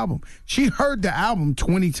making an album. She heard the album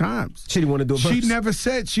 20 times. She didn't want to do a verse. She never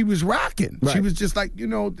said she was rocking. Right. She was just like, you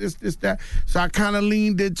know, this, that. So I kind of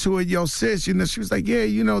leaned into it. Yo, sis, you know, she was like, yeah,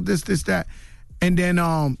 you know, this, that. And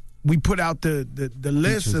then we put out the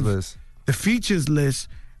list of the features list,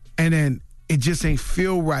 and then it just ain't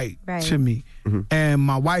feel right. To me. And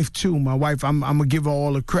my wife too. My wife, I'm gonna give her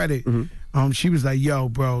all the credit. She was like, yo,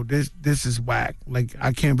 bro, this is whack. Like,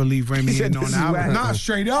 I can't believe Remy ain't on the album. Nah,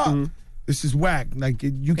 straight up. This is whack. Like,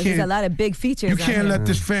 you can't. There's a lot of big features. You can't let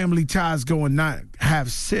this family ties go and not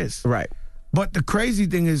have sis. Right. But the crazy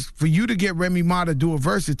thing is, for you to get Remy Ma to do a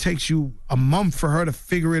verse, it takes you a month for her to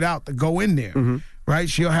figure it out to go in there. Right?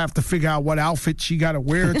 She'll have to figure out what outfit she got to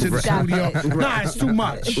wear to the studio. Nah, it's too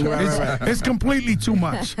much. It's completely too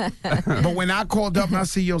much. But when I called up and I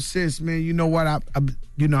said, yo, sis, man, you know what?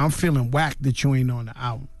 I'm feeling whack that you ain't on the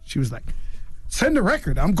album. She was like, send the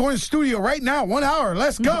record. I'm going to studio right now. 1 hour.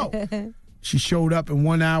 Let's go. She showed up in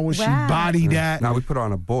 1 hour. Wow. She bodied that. Now we put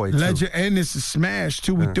on a boy, too. And it's a smash,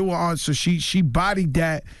 too. We threw her on. So she bodied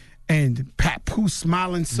that. And Pat Pooh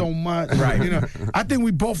smiling so much. Right. You know, I think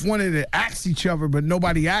we both wanted to ask each other, but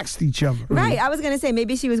nobody asked each other. Right. I was going to say,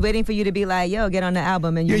 maybe she was waiting for you to be like, yo, get on the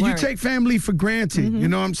album. And you take family for granted. You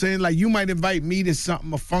know what I'm saying? Like, you might invite me to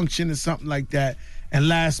something, a function or something like that, and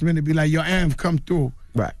last minute be like, yo, Am, come through.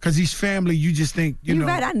 Right. Because he's family, you just think, you know.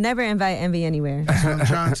 You're right. I never invite Envy anywhere. That's what I'm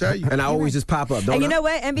trying to tell you. And I always just pop up, don't And I? you know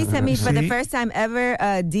what? Envy sent me for the first time ever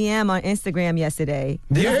a DM on Instagram yesterday.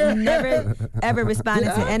 Yeah. He's never, ever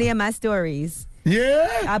responded to any of my stories.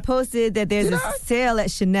 Yeah. I posted that there's a sale at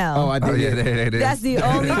Chanel. Oh, I did. Yeah. That's the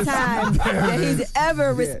only time that he's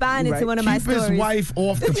ever responded to one of my stories. Keep his wife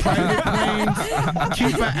off the private planes.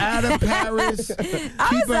 Keep her out of Paris. I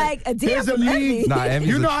was like, a DM from Envy. Nah, Envy's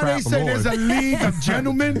You know a how they trap say lord. there's a league of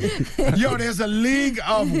gentlemen? Yo, there's a league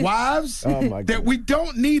of wives that we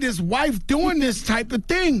don't need his wife doing this type of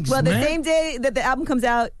things. Well, the man. same day that the album comes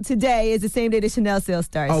out today is the same day the Chanel sale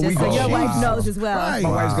starts. Oh, just so your wife knows as well. Right. My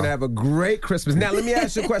wife's going to have a great Christmas. Now, let me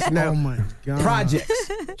ask you a question now. Oh, my God. Projects.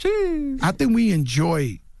 I think we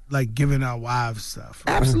enjoy, like, giving our wives stuff.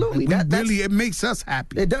 Absolutely. Like, it makes us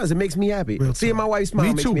happy. It does. It makes me happy. Real Seeing talk. my wife smile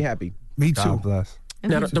Me makes too. me happy. Me too. God bless.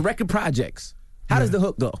 Now, the record projects. How does the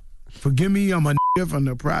hook go? Forgive me, I'm a from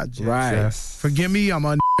the project. Right. Yes. Forgive me, I'm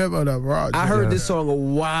a from the project. I heard this song a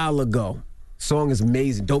while ago. Song is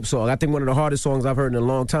amazing. Dope song. I think one of the hardest songs I've heard in a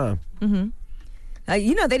long time.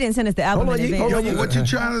 You know they didn't send us the album Hold in on, advance. Yo, what you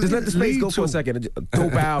trying to Just let the space lead go for to? a second. A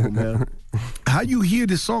dope album, man. How you hear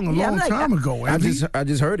this song a long time ago, I Andy?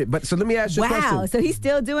 just heard it. But so let me ask you a question. Wow, so he's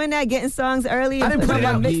still doing that, getting songs early I and didn't putting put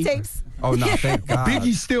them on it out, mixtapes? Oh, no, thank God.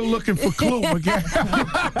 Biggie's still looking for Clue again.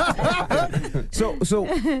 So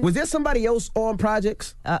was there somebody else on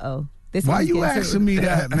projects? Uh-oh. Why you asking me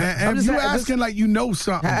that, man? I'm And just you asking asking like you know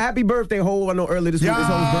something. Happy birthday, Hov. I know earlier this week was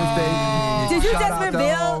Hov's birthday. Did you Shout just out to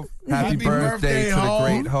reveal? Hov. Happy birthday to the Hov,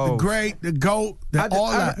 great the Hov. great, the GOAT,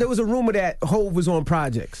 all that. There was a rumor that Hov was on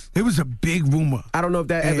projects. It was a big rumor. I don't know if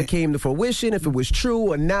that ever came to fruition, if it was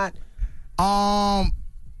true or not. I'll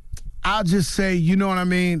just say, you know what I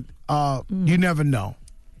mean? You never know.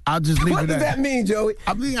 I'll just leave What it does at that mean, Joey?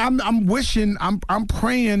 I mean, I'm wishing, I'm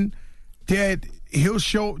praying that he'll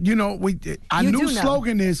show, you know, our You new do know.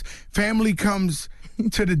 slogan is family comes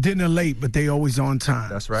to the dinner late, but they always on time.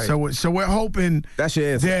 That's right. So we're hoping That's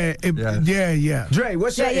your answer. yeah. Dre,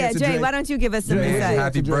 what's your answer, Dre, Dre? why don't you give us some Yeah, insight?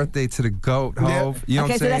 happy birthday to the GOAT, Hov. You know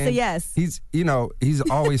what Okay, I'm so saying? that's a yes. He's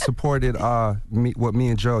always supported what me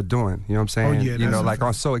and Joe are doing. You know what I'm saying? Oh, yeah, you that's know, a like fact.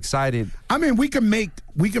 I'm so excited. I mean, we can make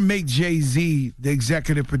Jay-Z the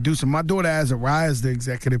executive producer. My daughter Azariah is the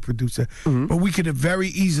executive producer, but we could have very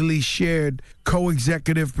easily shared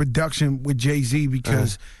co-executive production with Jay-Z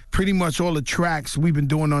because pretty much all the tracks we've been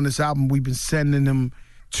doing on this album, we've been sending them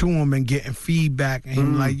to him and getting feedback. And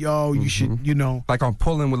him like, yo, you should, you know. Like on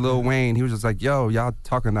Pullin' with Lil Wayne, he was just like, yo, y'all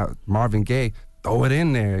talking about Marvin Gaye. Throw it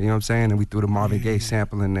in there, you know what I'm saying? And we threw the Marvin Gaye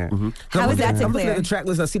sample in there. How was that to I'm looking clear? at the track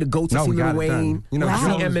list. I see the GOAT, No, I see we got Lil it done. Wayne, You know, I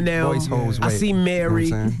see Jones, Eminem, Boys, Hoes, I Wait. see Mary. You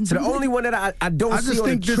know what I'm saying? So the only one that I don't I see just on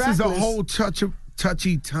think the this track is a list, whole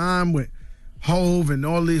touchy time with Hove and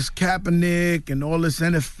all this Kaepernick and all this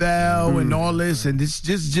NFL and all this, and it's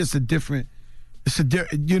just a different.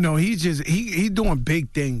 You know, he's doing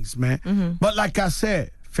big things, man. But like I said,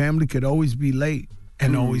 family could always be late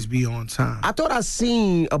and always be on time. I thought I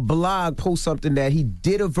seen a blog post something that he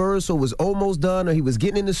did a verse or was almost done or he was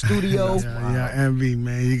getting in the studio. Yeah, Envy,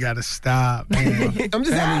 man, you gotta stop, man. I'm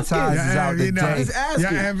just asking. I'm just asking.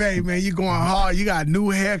 Yeah, Envy, man, you going hard. You got a new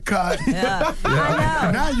haircut. Yeah. I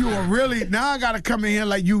know. Now you are really. Now I gotta come in here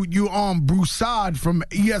like you on Broussard from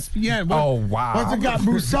ESPN. Oh, wow. What's it got,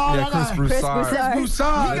 Broussard? Yeah, Chris Broussard. Chris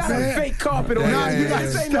Broussard. You got man. a fake carpet on Nah, there. you gotta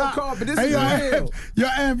This ain't no stop. carpet. This Hey, is real. Yo,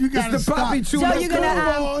 Em, you gotta It's the Poppy stop. Chew. Joe, you're gonna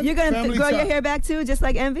Family grow your time. hair back too, just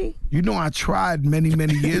like Envy? You know I tried many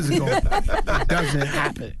years ago. It doesn't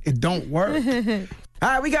happen. It don't work. All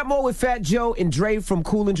right, we got more with Fat Joe and Dre from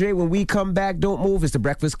Cool and Dre. When we come back, don't move. It's the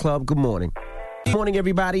Breakfast Club. Good morning. Good morning,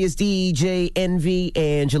 everybody. It's DJ Envy,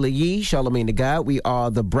 Angela Yee, Charlamagne the God. We are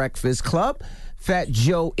the Breakfast Club. Fat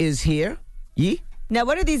Joe is here. Yee? Now,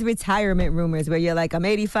 what are these retirement rumors where you're like, I'm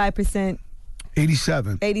 85%,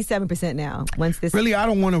 87% now, once this... Really, I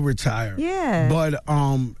don't want to retire. Yeah. But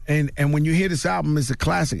and when you hear this album, it's a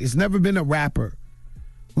classic. It's never been a rapper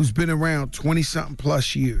who's been around 20-something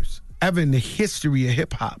plus years, ever in the history of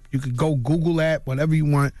hip-hop. You could go Google that, whatever you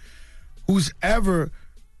want, who's ever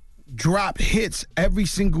dropped hits every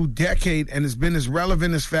single decade and has been as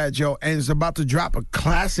relevant as Fat Joe and is about to drop a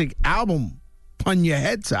classic album on your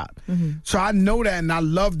head top. So I know that, and I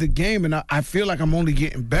love the game, and I feel like I'm only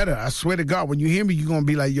getting better. I swear to God, when you hear me, you're going to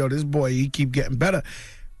be like, yo, this boy, he keep getting better.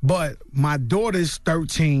 But my daughter's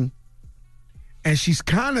 13, and she's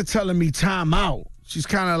kind of telling me time out. She's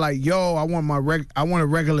kind of like, yo, I want a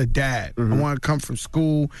regular dad. I want to come from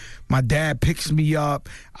school. My dad picks me up.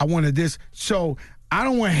 I wanted this. So I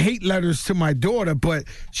don't want hate letters to my daughter, but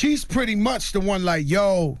she's pretty much the one like,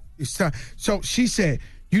 yo, it's time. So she said,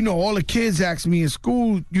 you know, all the kids ask me in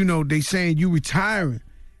school, you know, they saying you retiring.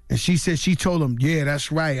 And she said she told them, yeah, that's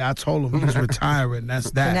right. I told him he's retiring.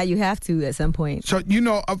 That's that. So now you have to at some point. So, you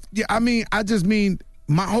know, I just mean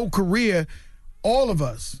my whole career, all of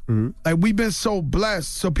us, like we've been so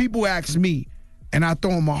blessed. So people ask me, and I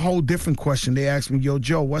throw them a whole different question. They ask me, yo,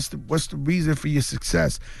 Joe, what's the reason for your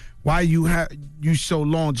success? Why you so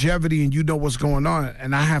longevity and you know what's going on?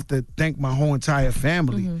 And I have to thank my whole entire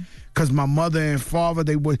family. Because my mother and father,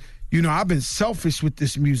 they would, you know, I've been selfish with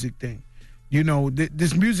this music thing. You know,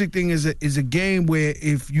 this music thing is a game where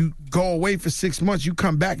if you go away for 6 months, you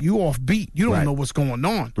come back, you off beat. You don't know what's going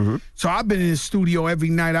on. So I've been in the studio every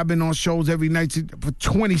night. I've been on shows every night for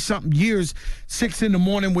 20-something years, 6 in the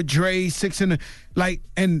morning with Dre, 6 in the,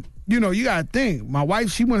 and, you know, you got to think. My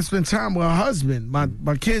wife, she want to spend time with her husband.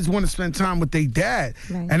 My kids want to spend time with their dad.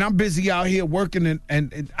 Right. And I'm busy out here working,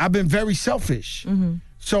 and I've been very selfish.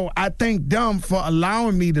 So I thank them for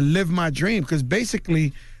allowing me to live my dream, because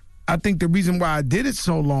basically, I think the reason why I did it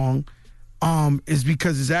so long is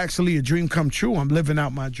because it's actually a dream come true. I'm living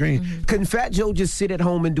out my dream. Couldn't Fat Joe just sit at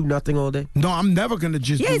home and do nothing all day? No, I'm never going to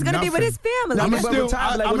just do he's going to be with his family. I'm still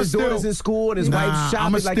retire, like when his daughter's in school and his wife's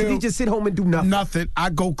shopping. Like, he just sit home and do nothing? Nothing.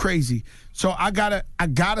 I go crazy. So I got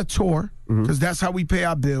a tour, because that's how we pay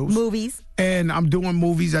our bills. Movies. And I'm doing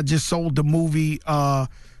movies. I just sold the movie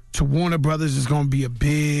to Warner Brothers. Is going to be a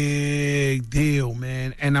big deal,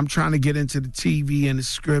 man. And I'm trying to get into the TV and the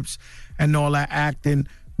scripts and all that acting.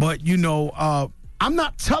 But, you know, I'm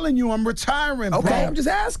not telling you I'm retiring, okay, bro. I'm just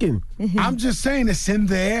asking. I'm just saying it's in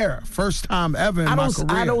the air. First time ever in my career.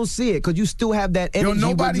 I don't see it, because you still have that energy. Yo,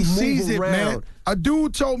 nobody when you sees move it, around. man. A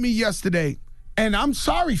dude told me yesterday, and I'm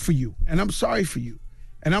sorry for you, and I'm sorry for you,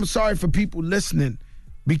 and I'm sorry for people listening,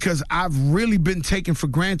 because I've really been taken for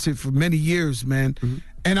granted for many years, man.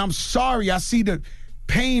 And I'm sorry. I see the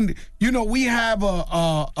pain. You know, we have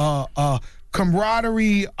a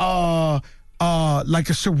camaraderie, like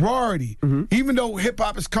a sorority. Even though hip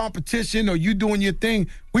hop is competition or you doing your thing,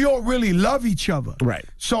 we all really love each other. Right.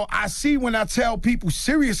 So I see when I tell people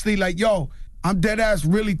seriously, like, yo, I'm dead ass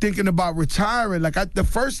really thinking about retiring. Like, the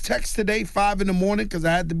first text today, 5 in the morning, because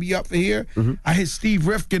I had to be up for here, I hit Steve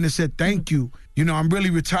Rifkin and said, thank you. You know, I'm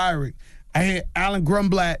really retiring. I hit Alan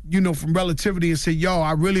Grumblatt, you know, from Relativity, and said, yo,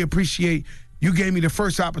 I really appreciate you gave me the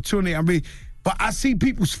first opportunity. But I see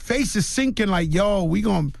people's faces sinking like, yo, we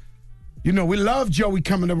gonna You know, we love Joey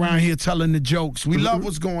coming around here telling the jokes. We love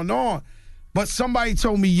what's going on. But somebody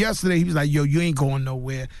told me yesterday, he was like, yo, you ain't going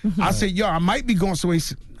nowhere. I said, yo, I might be going somewhere. He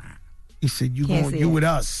said, nah. He said, you with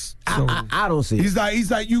us. So I don't see it.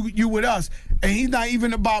 He's like, you with us. And he's not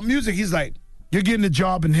even about music. He's like, you're getting a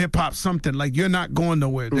job in hip-hop, something. Like, you're not going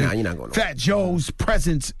nowhere. Nah, you're not going nowhere. Fat Joe's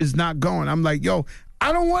presence is not going. I'm like, yo,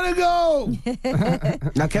 I don't want to go.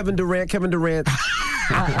 Now, Kevin Durant. Shout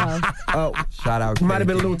out. Might have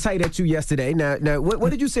been a little tight at you yesterday. Now, what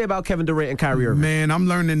did you say about Kevin Durant and Kyrie Irving? Man, I'm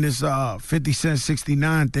learning this 50 Cent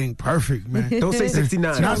 69 thing perfect, man. Don't say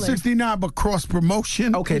 69. Not 69, but cross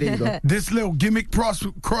promotion. Okay, there you go. This little gimmick cross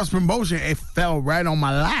promotion, it fell right on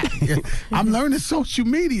my lap. I'm learning social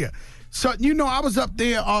media. So, you know, I was up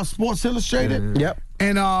there, Sports Illustrated. Yep.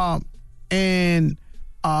 And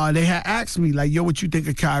they had asked me, like, yo, what you think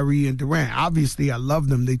of Kyrie and Durant? Obviously, I love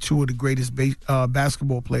them. They two of the greatest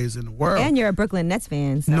basketball players in the world. And you're a Brooklyn Nets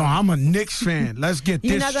fan. So. No, I'm a Knicks fan. Let's get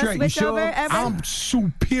this not gonna straight. switch over ever? I'm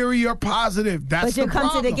superior positive. That's but you the come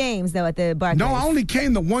problem. to the games, though, at the Barclays. No, I only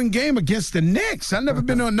came to one game against the Knicks. I've never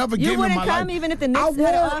been to another game in my life. You wouldn't come even if the Knicks I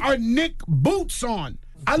had wore our Nick boots on.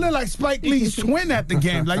 I look like Spike Lee's twin at the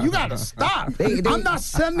game. Like, you got to stop. I'm not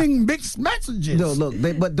sending mixed messages. No, look,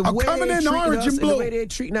 but the I'm way coming they're in treating orange us and blue. the way they're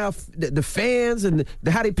treating the fans and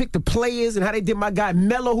how they pick the players and how they did my guy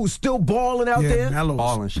Melo, who's still balling out there. Melo's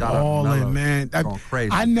Balling, shout out balling, Melo. man. Going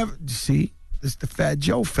crazy. I never see. It's the Fat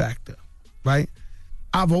Joe factor, right?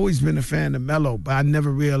 I've always been a fan of Melo, but I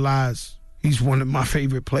never realized he's one of my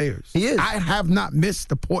favorite players. He is. I have not missed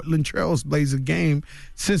the Portland Trailblazer game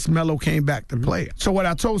since Melo came back to play. So what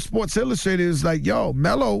I told Sports Illustrated is like, yo,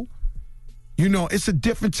 Melo, you know, it's a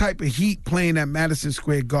different type of heat playing at Madison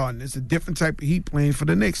Square Garden. It's a different type of heat playing for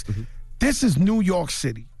the Knicks. This is New York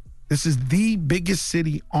City. This is the biggest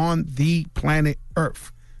city on the planet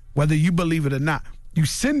Earth, whether you believe it or not. You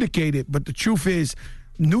syndicate it, but the truth is,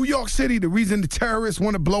 New York City, the reason the terrorists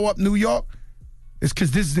want to blow up New York, it's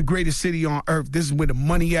because this is the greatest city on earth. This is where the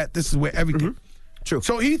money at. This is where everything. True.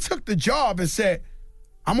 So he took the job and said,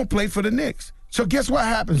 I'm going to play for the Knicks. So guess what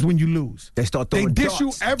happens when you lose? They start throwing They dish you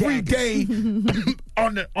darts, every daggers. day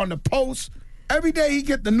on the post. Every day he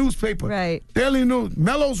get the newspaper. Right. Daily News.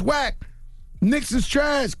 Melo's whack. Knicks is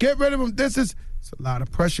trash. Get rid of him. It's a lot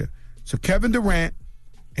of pressure. So Kevin Durant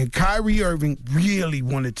and Kyrie Irving really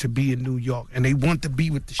wanted to be in New York. And they want to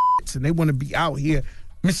be with the shits. And they want to be out here,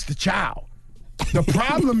 Mr. Child. The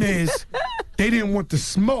problem is they didn't want the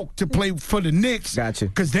smoke to play for the Knicks. Gotcha.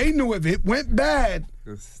 Because they knew if it went bad,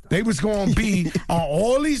 they was going to be on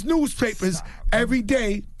all these newspapers every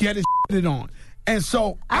day getting shitted on. And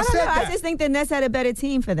so I don't said know. that. I just think the Nets had a better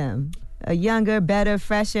team for them. A younger, better,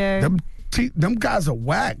 fresher. Them guys are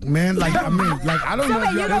whack, man. Like, I mean, like, I don't know. So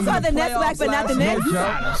wait, you don't call the Nets whack, but not the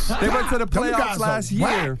Knicks? They went to the playoffs last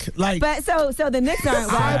year. Like, but so the Knicks aren't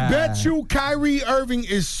whack. I bet you Kyrie Irving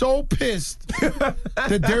is so pissed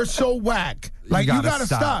that they're so whack. Like, you gotta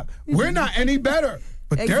stop. We're not any better.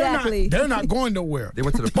 But Exactly. they're not going nowhere. They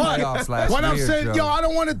went to the playoffs last year. What I'm saying, Joe. yo, I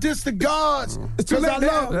don't want to diss the gods. Because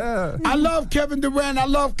I love Kevin Durant. I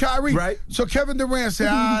love Kyrie. Right. So Kevin Durant said,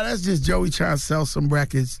 that's just Joey trying to sell some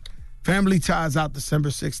records. Family Ties out December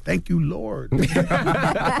 6th. Thank you, Lord.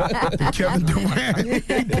 Kevin Durant,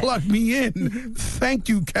 he plugged me in. Thank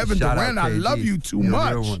you, Kevin Shout Durant. out I KG. love you too You're a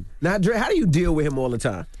much. real one. Now, Dre, how do you deal with him all the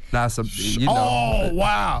time? Nah, you know. Oh,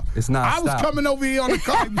 wow. It's not. I was coming over here on the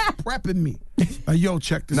car. He was prepping me. Yo,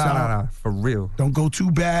 check this out. Nah, for real. Don't go too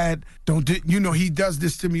bad. You know, he does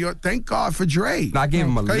this to me. Thank God for Dre. I gave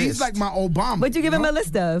him a 'Cause list. He's like my Obama. What'd you give him a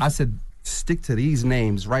list of? I said, stick to these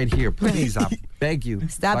names right here, please. I beg you.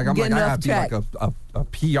 Stop like, I'm getting like, I off have to track. be like a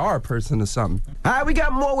PR person or something. All right, we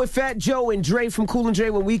got more with Fat Joe and Dre from Cool and Dre.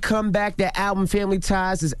 When we come back, their album Family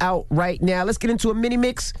Ties is out right now. Let's get into a mini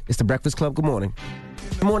mix. It's the Breakfast Club. Good morning.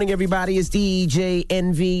 Good morning, everybody. It's DJ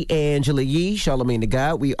Envy, Angela Yee, Charlamagne the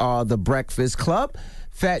God. We are the Breakfast Club.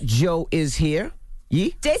 Fat Joe is here.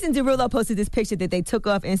 Yee? Jason Derulo posted this picture that they took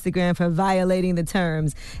off Instagram for violating the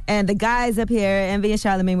terms. And the guys up here, Envy and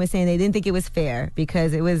Charlamagne, were saying they didn't think it was fair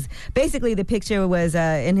because it was basically the picture was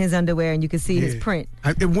in his underwear and you could see his print.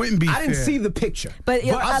 It wouldn't be I didn't fair. see the picture. But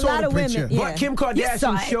a I saw lot the of picture. women. Yeah. But Kim You saw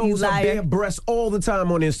Kardashian it, you shows her liar. bare breasts all the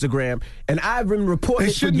time on Instagram. And I've been reporting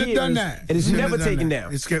They it for shouldn't have years. done that. And it's Shouldn't never have done taken that.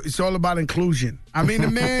 down. It's all about inclusion. I mean, the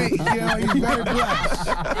man, you know, he's very blessed.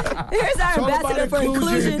 Here's our It's all about ambassador for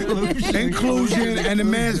inclusion. Inclusion, and the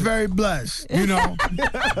man's very blessed, you know.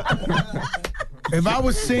 If I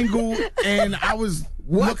was single and I was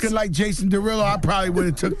looking like Jason Derulo, I probably would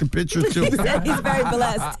have took the picture too. He's very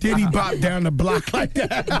blessed. Did he bop down the block like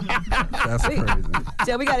that? That's crazy.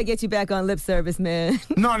 Joe, we got to get you back on lip service, man.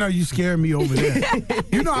 No, you scaring me over there.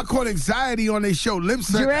 You know, I caught anxiety on their show, Lip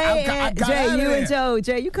Service. Dre, I got Dre, out of you there. and Joe.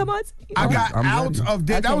 Dre, you come on. I got I'm out ready. of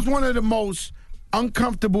there. Okay. That was one of the most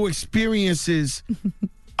uncomfortable experiences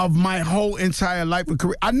of my whole entire life and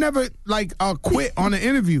career. I never quit on an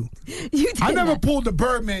interview. I never pulled the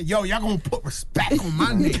Birdman. Yo, y'all gonna put respect on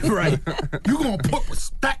my name, right? You gonna put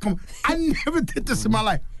respect on. I never did this in my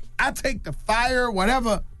life. I take the fire,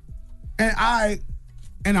 whatever, and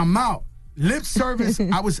I'm out. Lip Service,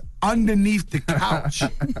 I was underneath the couch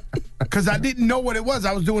because I didn't know what it was.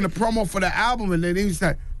 I was doing a promo for the album, and then he was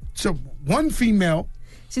like, so one female.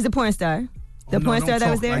 She's a porn star. The porn star that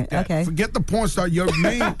was there? Okay. Forget the porn star. Your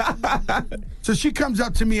name. So she comes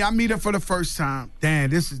up to me. I meet her for the first time. Damn,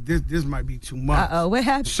 this might be too much. Uh-oh, what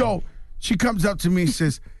happened? So she comes up to me and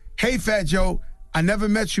says, hey, Fat Joe, I never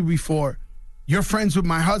met you before. You're friends with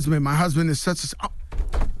my husband. My husband is such a...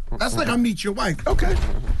 That's like I meet your wife. Okay.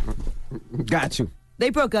 Got you.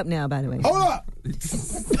 They broke up now, by the way. Hold up.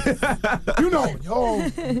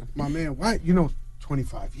 My man, what?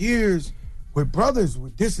 25 years. We're brothers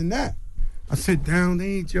with this and that. I sit down,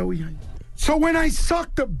 they ain't Joey. So when I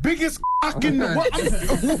suck the biggest cock in the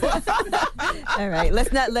world. All right,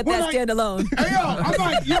 let's not let that stand alone. Hey, yo, I'm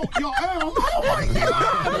like,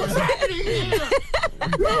 what's happening here?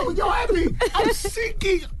 I'm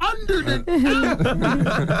sinking under the.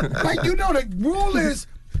 The rule is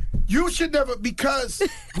you should never, because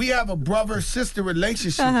we have a brother-sister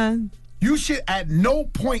relationship, you should at no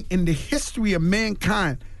point in the history of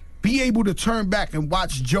mankind be able to turn back and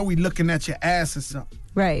watch Joey looking at your ass or something.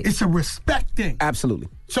 Right. It's a respect thing. Absolutely.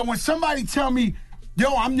 So when somebody tell me,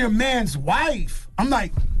 yo, I'm your man's wife, I'm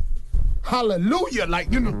like, hallelujah.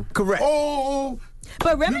 Correct. Oh.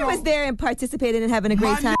 But Remy was there and participated in having a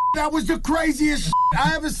great time. That was the craziest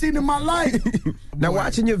I ever seen in my life. Now,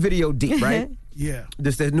 watching your video, Deep, right? Yeah.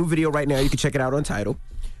 There's a new video right now. You can check it out on Tidal.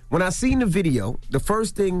 When I seen the video, the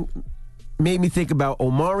first thing made me think about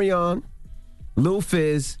Omarion, Lil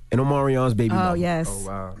Fizz, and Omarion's baby mama. Oh, yes. Oh,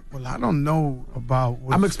 wow. Well, I don't know about...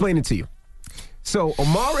 I'm explaining to you. So,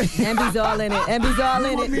 Envy's all in it. Envy's all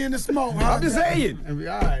in You want it. me in the smoke, huh? I'm just saying. Envy,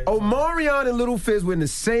 all right. Omarion and Lil Fizz were in the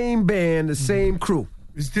same band, the same crew.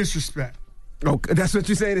 It's disrespect. Oh, that's what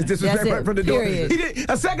you're saying is disrespect That's it, right from the door. period. He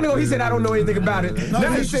did, a second ago, he said, I don't know anything about it.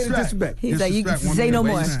 Now he's saying it's disrespect. He's like, you Disrespect, say no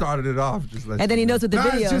woman. more. He started it off. Just like And then he knows what the Nah,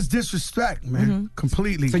 video. it's just disrespect, man.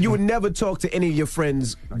 Completely. So you would never talk to any of your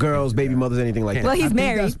friends, girls, baby mothers, anything like that? Well, he's I think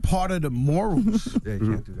married. that's part of the morals. Yeah, you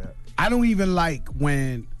can't do that. I don't even like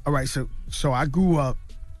when. All right, so I grew up.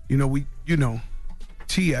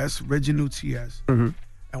 TS, Reginald TS, and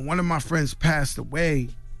one of my friends passed away,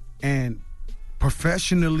 and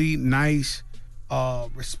professionally nice,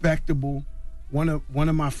 respectable. One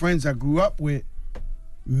of my friends I grew up with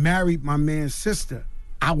married my man's sister.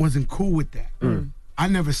 I wasn't cool with that. I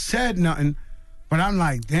never said nothing, but I'm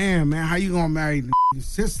like, damn, man, how you gonna marry your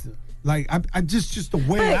sister? Like, I just the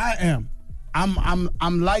way I am.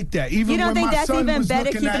 I'm like that. Even You don't when think my that's son even was better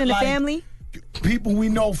looking keeping at, in the like, family? people we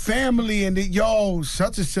know, family, and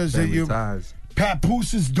such and such that Family you. ties.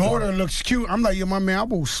 Papooses' daughter looks cute. I'm like, yo, my man, I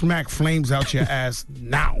will smack flames out your ass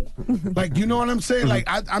now. Like, you know what I'm saying? Like,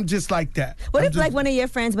 I'm just like that. What I'm if, just, like, one of your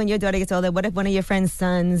friends, when your daughter gets older, what if one of your friends'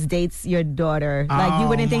 sons dates your daughter? Like, you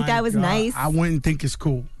wouldn't think my that was God. nice? I wouldn't think it's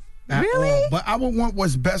cool. At Really? all. But I would want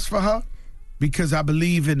what's best for her because I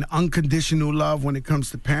believe in unconditional love when it comes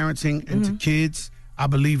to parenting and to kids. I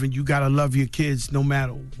believe in you got to love your kids no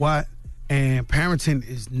matter what. And parenting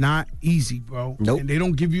is not easy, bro. Nope. And they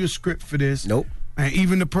don't give you a script for this. Nope. And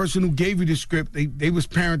even the person who gave you the script, they was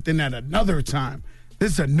parenting at another time.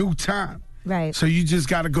 This is a new time. Right. So you just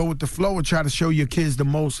got to go with the flow and try to show your kids the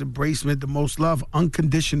most embracement, the most love,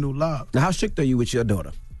 unconditional love. Now, how strict are you with your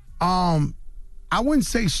daughter? I wouldn't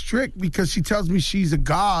say strict because she tells me she's a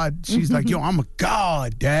god. She's like, yo, I'm a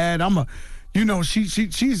god, Dad. I'm a, she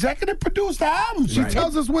executive produced the album. She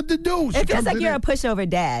tells us what to do. She It feels comes like in you're there. a pushover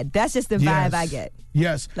dad. That's just the Yes. vibe I get.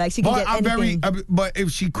 Yes. Like, she can get anything. But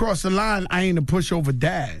if she crossed the line, I ain't a pushover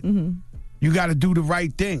dad. You got to do the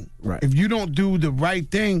right thing. Right. If you don't do the right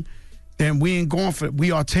thing, then we ain't going for it.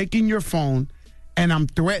 We are taking your phone, and I'm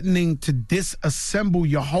threatening to disassemble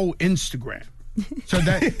your whole Instagram. So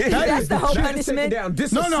that That's is the whole Shut it punishment. down.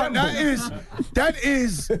 no, that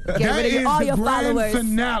is rid of the all your grand followers.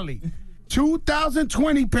 finale.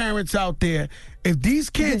 2020 parents out there, if these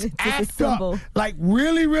kids act up, Disassemble. like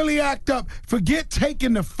really, really act up, forget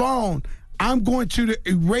taking the phone. I'm going to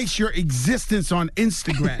erase your existence on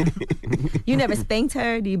Instagram. You never spanked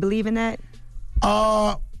her? Do you believe in that?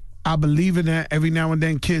 I believe in that. Every now and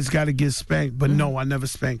then kids got to get spanked. But no, I never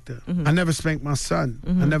spanked her. I never spanked my son.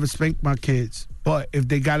 I never spanked my kids. But if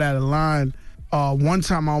they got out of line, one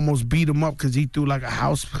time I almost beat him up because he threw like a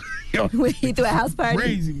house party. He threw a house party?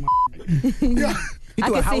 Crazy, man. He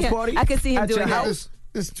threw a house party? I could see him doing that.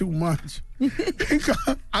 It's too much.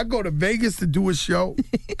 I go to Vegas to do a show.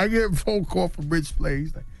 I get a phone call from Rich Flair.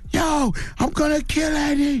 He's like, yo, I'm going to kill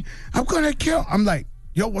Eddie. I'm going to kill. I'm like,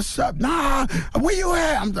 yo, what's up? Nah, where you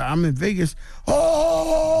at? I'm in Vegas.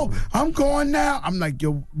 Oh, I'm going now. I'm like,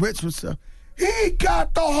 yo, Rich, what's up? He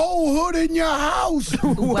got the whole hood in your house.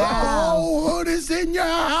 Wow. The whole hood is in your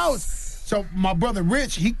house. So my brother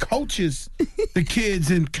Rich, he coaches the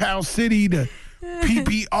kids in Cal City, the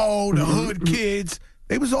PPO, the hood kids.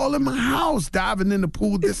 They was all in my house, diving in the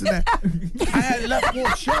pool, this and that. I had left for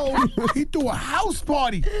a show. He threw a house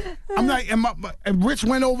party. I'm like, and Rich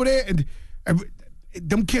went over there, and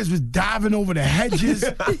them kids was diving over the hedges,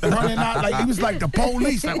 running out like he was like the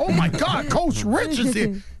police. Like, oh my God, Coach Rich is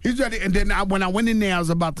here. He's ready. And then when I went in there, I was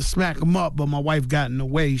about to smack him up, but my wife got in the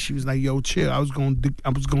way. She was like, "Yo, chill." I was gonna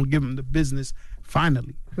give him the business.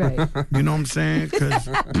 Finally, right? You know what I'm saying? Because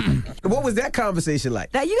what was that conversation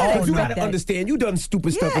like? That you gotta understand. You done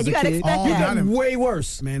stupid stuff as a gotta kid. expect You that. done way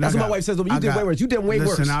worse. Man, that's what my wife says. You did way worse. You did way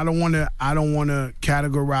worse. Listen, I don't want to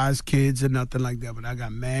categorize kids or nothing like that, but I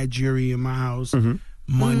got mad jewelry in my house,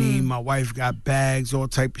 money. My wife got bags, all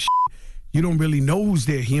type of shit. You don't really know who's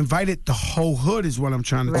there. He invited the whole hood, is what I'm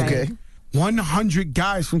trying to tell you. Okay. 100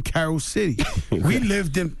 guys from Carroll City. We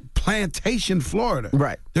lived in Plantation, Florida.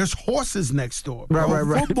 Right. There's horses next door.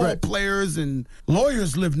 Right. Football players and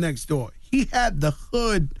lawyers live next door. He had the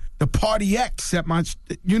hood, the Party X at my,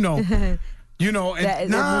 and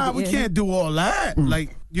we can't do all that.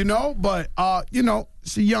 Like, but,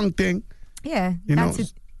 it's a young thing. Yeah,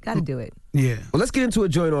 gotta do it. Yeah. Well, let's get into a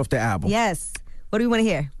joint off the album. Yes. What do we want to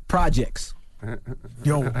hear? Projects.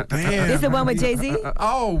 Yo, damn. This the one with Jay-Z?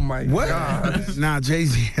 Oh my God. Nah,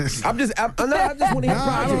 Jay-Z is. I just want to hear projects.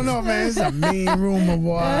 I don't know, man. It's a mean rumor,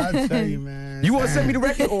 boy. I tell you, man. You want to send me the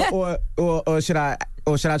record, or should I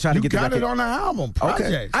try to get the record? You got it on the album.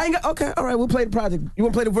 Project. Okay. Okay. All right. We'll play the project. You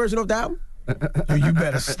want to play the version of the album? You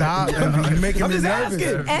better stop. You're making me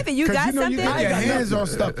nervous. Envy, you got something? You get your hands on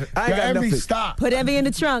stuff. I ain't got Envy, nothing. stop. Put Envy in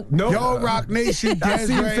the trunk. Nope. Yo, Rock Nation, I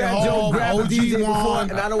seen Desiree Fat Joe Hall, grab a DJ OG before, One.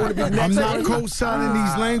 and I don't want to be next. I'm not co-signing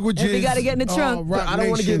these languages. Envy got to get in the trunk. Rock I don't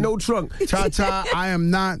want to get Nation. no trunk. Ta-ta, I am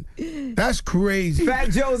not. That's crazy. Fat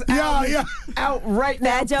Joe's out right now.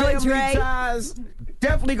 Fat Joe and Family Dre. Ties.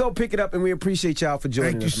 Definitely go pick it up, and we appreciate y'all for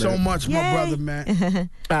joining Thank you us. so much, my brother, man.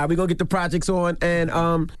 All right, we're going to get the projects on, and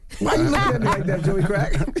why you looking at me like that, Joey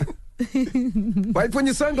Crack? Why you putting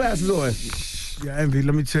your sunglasses on? Yeah, Envy,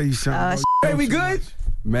 let me tell you something. Hey, we good?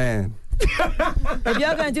 Man. If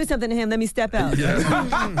y'all gonna do something to him, let me step out.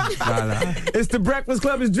 It's the Breakfast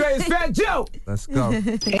Club. It's Dre. It's Fat Joe. Let's go.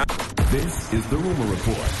 This is the Rumor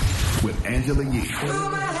Report with Angela Yee.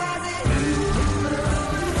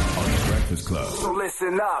 On the Breakfast Club. So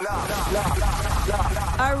listen up.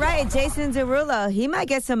 All right, Jason Derulo, he might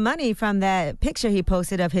get some money from that picture he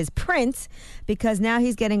posted of his prints because now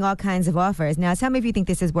he's getting all kinds of offers. Now, tell me if you think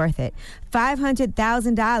this is worth it.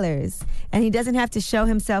 $500,000, and he doesn't have to show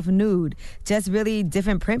himself nude, just really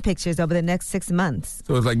different print pictures over the next 6 months.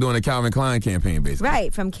 So it's like doing a Calvin Klein campaign, basically.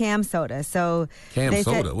 Right, from Cam Soda. So Cam they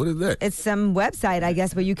Soda, said what is that? It's some website, I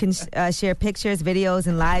guess, where you can share pictures, videos,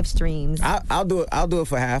 and live streams. I'll do it. I'll do it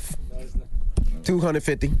for half.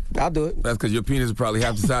 250. I'll do it. That's because your penis is probably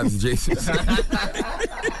half the size of Jason's.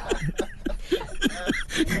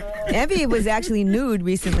 Envy was actually nude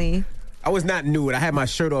recently. I was not nude. I had my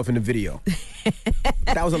shirt off in the video.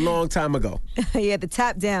 That was a long time ago. He had the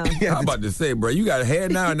top down. I'm about to say, bro, you got a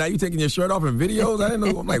head now, and now you taking your shirt off in videos? I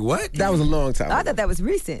didn't know. I'm like, what? That was a long time I ago. thought that was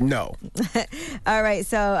recent. No. All right,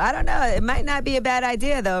 so I don't know. It might not be a bad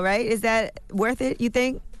idea, though, right? Is that worth it, you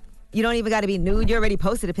think? You don't even got to be nude. You already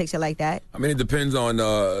posted a picture like that. I mean, it depends on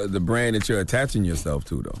the brand that you're attaching yourself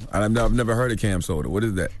to, though. I've never heard of Cam Soda. What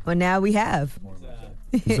is that? Well, now we have.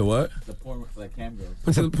 So what? The porn like cam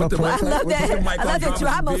girls. I love that. I love that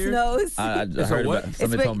Dramos knows. I heard about it.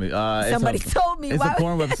 Somebody told me. Somebody told me. It's a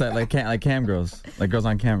porn website like cam girls, like girls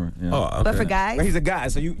on camera. You know? Oh, okay. But for guys? He's a guy,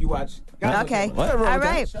 so you watch. Guys. Okay. What? All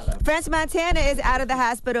right. French Montana is out of the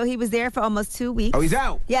hospital. He was there for almost 2 weeks. Oh, he's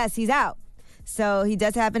out? Yes, he's out. So he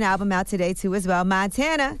does have an album out today, too, as well.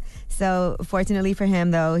 Montana. So fortunately for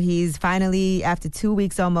him, though, he's finally, after 2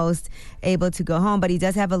 weeks almost, able to go home. But he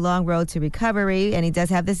does have a long road to recovery, and he does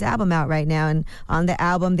have this album out right now. And on the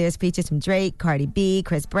album, there's features from Drake, Cardi B,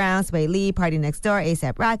 Chris Brown, Sway Lee, Party Next Door,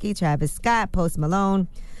 A$AP Rocky, Travis Scott, Post Malone.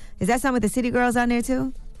 Is that some with the City Girls on there,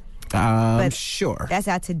 too? But sure. That's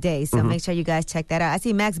out today, so make sure you guys check that out. I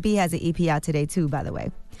see Max B has an EP out today, too, by the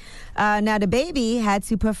way. Now, the baby had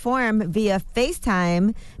to perform via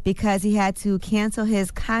FaceTime because he had to cancel his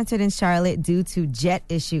concert in Charlotte due to jet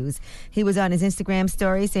issues. He was on his Instagram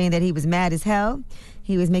story saying that he was mad as hell.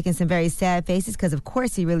 He was making some very sad faces because, of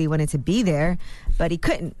course, he really wanted to be there, but he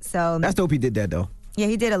couldn't. So that's dope he did that, though. Yeah,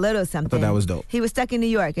 he did a little something. I thought that was dope. He was stuck in New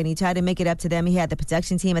York, and he tried to make it up to them. He had the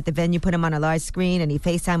production team at the venue put him on a large screen, and he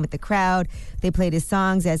FaceTimed with the crowd. They played his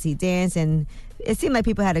songs as he danced, and it seemed like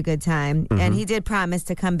people had a good time. And he did promise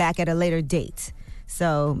to come back at a later date,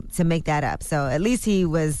 so to make that up. So at least he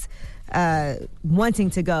was wanting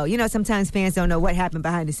to go. You know, sometimes fans don't know what happened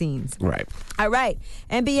behind the scenes. Right. All right.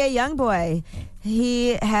 NBA YoungBoy,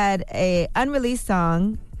 he had a unreleased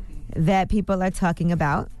song that people are talking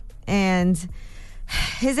about, and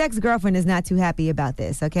his ex-girlfriend is not too happy about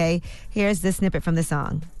this, okay? Here's the snippet from the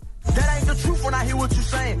song. That ain't the truth when I hear what you're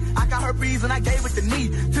saying. I got herpes and I gave it to me.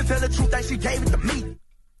 To tell the truth that she gave it to me.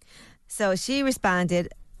 So she responded,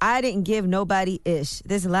 I didn't give nobody ish.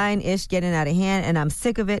 This line ish getting out of hand, and I'm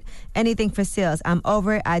sick of it. Anything for sales. I'm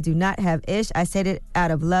over it. I do not have ish. I said it out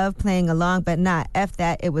of love, playing along, but not. F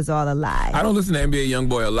that. It was all a lie. I don't listen to NBA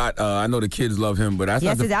YoungBoy a lot. I know the kids love him, but that's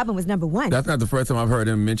yes, not his album was number one. That's not the first time I've heard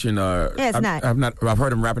him mention. It's not. I've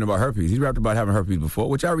heard him rapping about herpes. He's rapped about having herpes before,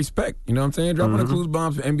 which I respect. You know what I'm saying? Dropping the clues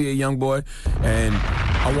bombs for NBA YoungBoy, and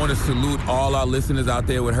I want to salute all our listeners out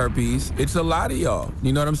there with herpes. It's a lot of y'all.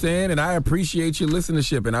 You know what I'm saying? And I appreciate your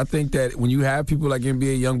listenership, and I think that when you have people like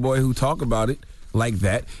NBA YoungBoy who talk about it like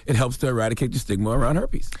that, it helps to eradicate the stigma around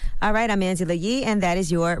herpes. All right, I'm Angela Yee, and that is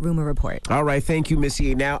your rumor report. All right, thank you, Miss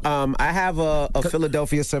Yee. Now, I have a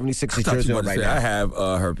Philadelphia 76ers jersey on right now. I have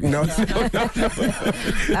herpes. No. I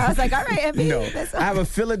was like, all right, NBA. No, I have a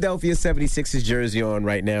Philadelphia 76ers jersey on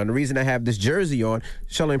right now, and the reason I have this jersey on,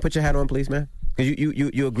 Charlene, put your hat on, please, man. Because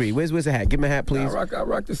you agree. Where's the hat? Give me a hat, please. I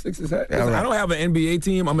rock the Sixers hat. Right. I don't have an NBA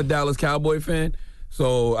team. I'm a Dallas Cowboy fan.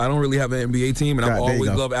 So I don't really have an NBA team, and I've always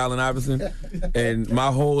loved Allen Iverson. And my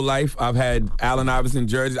whole life, I've had Allen Iverson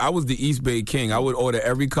jerseys. I was the East Bay king. I would order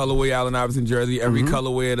every colorway Allen Iverson jersey, every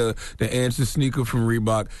colorway of the Answer sneaker from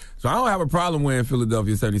Reebok. So I don't have a problem wearing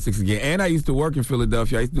Philadelphia 76ers gear. And I used to work in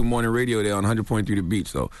Philadelphia. I used to do morning radio there on 100.3 The Beach.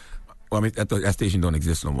 So, well, I mean, that station don't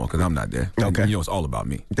exist no more because I'm not there. Okay. And, you know, it's all about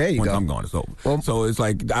me. There you go. I'm gone, it's over. So it's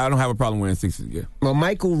like, I don't have a problem wearing Sixers gear. Well,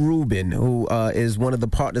 Michael Rubin, who is one of the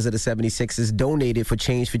partners of the 76ers, donated for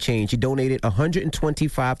Change for Change. He donated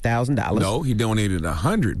 $125,000. No, he donated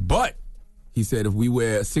 $100,000, but he said if we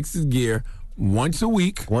wear Sixers gear once a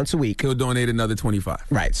week, he'll donate another $25,000.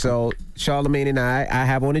 Right. So Charlamagne and I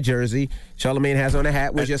have on a jersey. Charlamagne has on a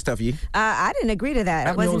hat. Where's your stuff, Yee? I didn't agree to that.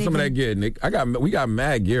 I wasn't some of that gear, Nick. We got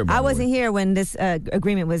mad gear. I wasn't here when this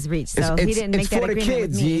agreement was reached, so he didn't make that agreement with me. It's for the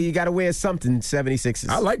kids. You got to wear something. 76ers.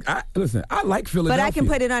 I like Philadelphia, but I can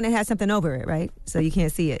put it on and have something over it, right? So you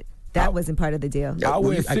can't see it. That wasn't part of the deal. I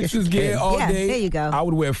wear Sixers gear all day. There you go. I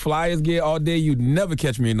would wear Flyers gear all day. You'd never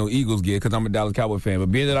catch me in no Eagles gear because I'm a Dallas Cowboy fan. But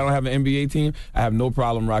being that I don't have an NBA team, I have no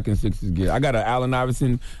problem rocking Sixers gear. I got an Allen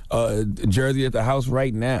Iverson jersey at the house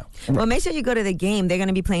right now. Well, make sure you go to the game. They're going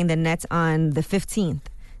to be playing the Nets on the 15th.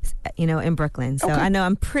 You know, in Brooklyn. So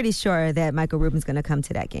I'm pretty sure that Michael Rubin's going to come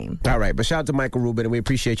to that game. All right, but shout out to Michael Rubin, and we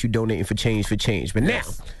appreciate you donating for Change for Change. But now,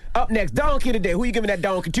 up next, donkey today. Who you giving that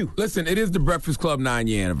donkey to? Listen, it is the Breakfast Club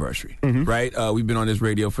 9-year anniversary, right? We've been on this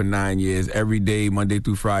radio for 9 years. Every day, Monday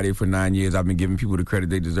through Friday for 9 years, I've been giving people the credit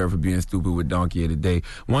they deserve for being stupid with Donkey of the Day.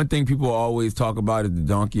 One thing people always talk about is the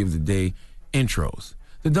Donkey of the Day intros.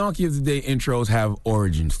 The Donkey of the Day intros have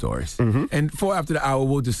origin stories. And after the hour,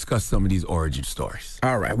 we'll discuss some of these origin stories.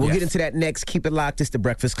 All right, we'll get into that next. Keep it locked. It's the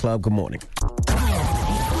Breakfast Club. Good morning.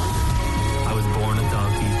 I was born a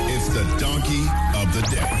donkey. It's the Donkey of the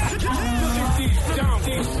Day.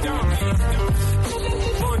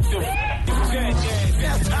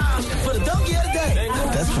 For the donkey of the day.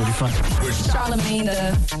 That's pretty fun. Charlamagne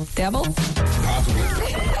the devil? Possibly.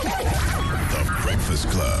 The Breakfast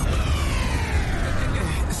Club.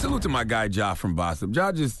 Salute to my guy, Ja from Bossip.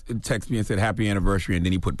 Ja just texted me and said, happy anniversary, and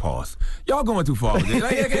then he put pause. Y'all going too far with it.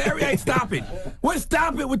 Hey, stop it.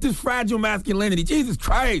 Stop it with this fragile masculinity. Jesus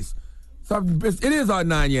Christ. So it is our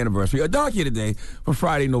 9-year anniversary. A donkey today for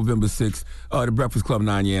Friday, November 6th, the Breakfast Club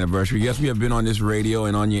 9-year anniversary. Yes, we have been on this radio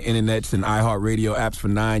and on your internets and iHeartRadio apps for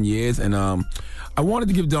 9 years. And I wanted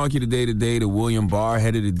to give Donkey today to William Barr,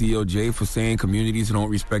 head of the DOJ, for saying communities who don't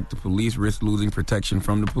respect the police risk losing protection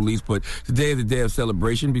from the police. But today is a day of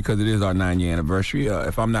celebration because it is our 9-year anniversary.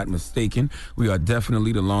 If I'm not mistaken, we are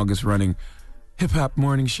definitely the longest running hip-hop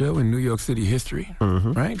morning show in New York City history.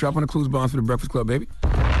 Right? Drop on the clues bombs for the Breakfast Club, baby.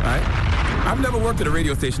 All right? I've never worked at a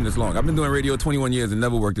radio station this long. I've been doing radio 21 years and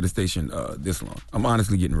never worked at a station this long. I'm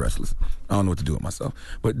honestly getting restless. I don't know what to do with myself.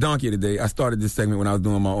 But Donkey of the Day, I started this segment when I was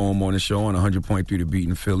doing my own morning show on 100.3 The Beat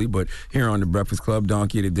in Philly. But here on The Breakfast Club,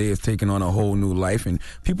 Donkey of the Day is taking on a whole new life. And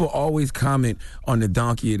people always comment on the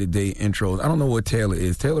Donkey of the Day intros. I don't know what Taylor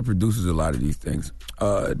is. Taylor produces a lot of these things.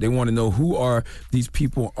 They want to know, who are these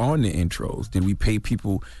people on the intros? Did we pay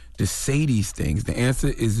people to say these things? The answer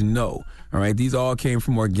is no. All right, these all came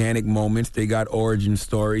from organic moments. They got origin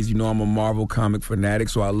stories. You know, I'm a Marvel comic fanatic,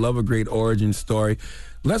 so I love a great origin story.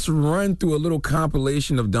 Let's run through a little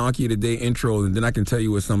compilation of Donkey of the Day intros, and then I can tell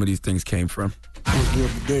you where some of these things came from. Donkey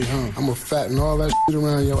of the Day, huh? I'm gonna fatten all that shit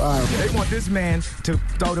around your eye. They want this man to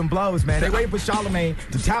throw them blows, man. They waiting for Charlamagne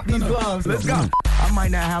to tap these gloves. Let's go. I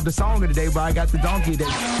might not have the song of the day, but I got the donkey of the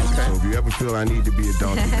day. Okay. So if you ever feel I need to be a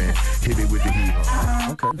donkey, man, hit me with the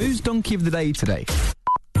heat. Okay. Who's donkey of the day today?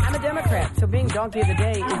 I'm a Democrat, so being donkey of the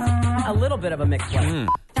day is a little bit of a mixed one.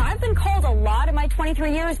 Now, I've been called a lot in my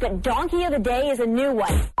 23 years, but donkey of the day is a new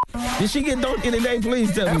one. Did she get donkey of the day?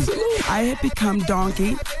 Please tell me. I have become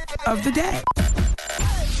donkey of the day.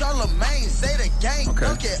 Charlamagne, say the gang,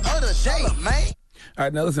 donkey of the day, Charlamagne. All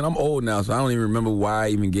right, now listen, I'm old now, so I don't even remember why I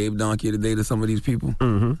even gave Donkey of the Day to some of these people.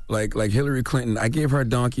 Like Hillary Clinton, I gave her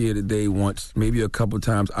Donkey of the Day once, maybe a couple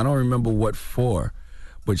times. I don't remember what for,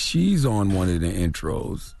 but she's on one of the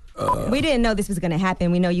intros. We didn't know this was going to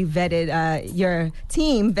happen. We know you vetted, your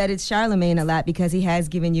team vetted Charlamagne a lot because he has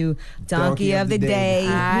given you Donkey of the Day.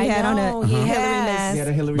 I had know, on a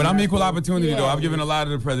Hillary list. But I'm equal opportunity, though. I've given a lot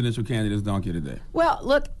of the presidential candidates Donkey of the Day. Well,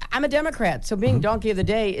 look, I'm a Democrat, so being donkey of the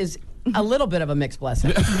day is a little bit of a mixed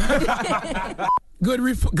blessing. Good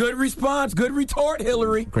response. Good retort,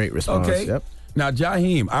 Hillary. Great response. Okay. Yep. Now,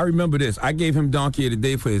 Jaheim, I remember this. I gave him Donkey of the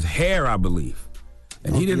Day for his hair, I believe.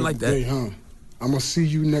 And he didn't like that. Day, huh? I'm gonna see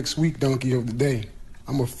you next week, Donkey of the Day.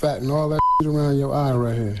 I'm gonna fatten all that shit around your eye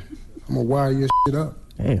right here. I'm gonna wire your shit up.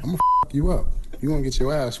 Damn. I'm gonna f you up. You gonna get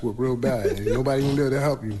your ass whooped real bad. And nobody gonna be able to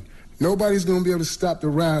help you. Nobody's gonna be able to stop the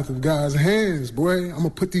wrath of God's hands, boy. I'm gonna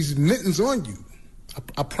put these mittens on you.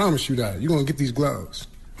 I promise you that. You're gonna get these gloves.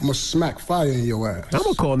 I'm gonna smack fire in your ass. I'm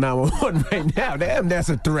gonna call 911 right now. Damn, that's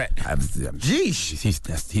a threat.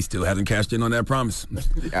 Jeez. He still hasn't cashed in on that promise.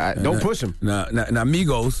 Don't push him. Now,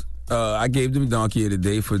 Migos, I gave them Donkey of the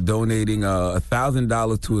Day for donating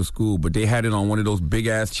 $1,000 to a school, but they had it on one of those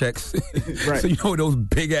big-ass checks. Right. So you know those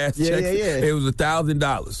big-ass checks? Yeah. It was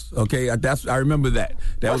 $1,000, okay? I remember that.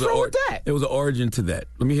 What's wrong with that? There was an origin to that.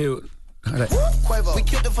 Let me hear Quavo. We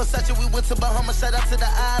killed it for such we went to Bahamas, shout out to the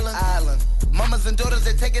island. Mamas and daughters,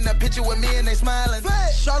 they taking a picture with me and they smiling.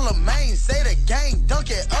 Charlamagne, say the gang,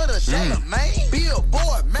 donkey of the Charlamagne.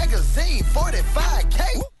 Billboard magazine,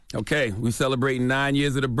 45K. Okay, we celebrating 9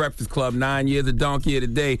 years of the Breakfast Club, 9 years of Donkey of the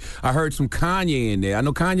Day. I heard some Kanye in there. I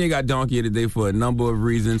know Kanye got Donkey of the Day for a number of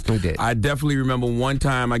reasons. He did. I definitely remember one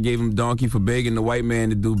time I gave him Donkey for begging the white man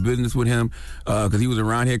to do business with him because he was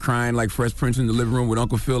around here crying like Fresh Prince in the living room with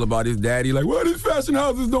Uncle Phil about his daddy. Like, well, these fashion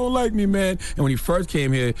houses don't like me, man. And when he first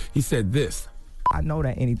came here, he said this. I know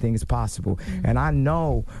that anything is possible, and I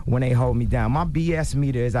know when they hold me down, my BS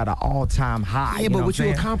meter is at an all-time high. Yeah, but you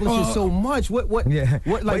accomplishing so much. What's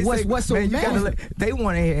so mad? They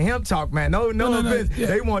want to hear him talk, man. No. Yeah.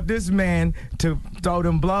 They want this man to throw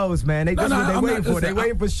them blows, man. That's what they waiting for. They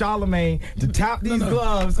waiting for Charlamagne to tap these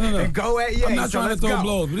gloves and go at Ye. I'm not trying to throw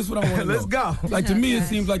blows, but this is what I want to know. Let's go. Like, to me, it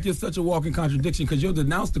seems like you're such a walking contradiction because you'll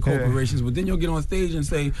denounce the corporations, but then you'll get on stage and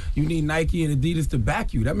say you need Nike and Adidas to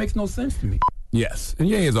back you. That makes no sense to me. Yes, and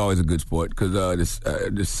Ye is always a good sport because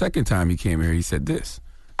the second time he came here, he said this.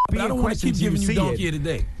 But I don't want to keep giving you Donkey of the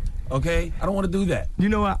Day, okay? I don't want to do that. You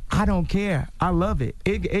know what? I don't care. I love it.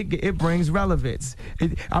 It brings relevance.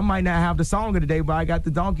 I might not have the song of the day, but I got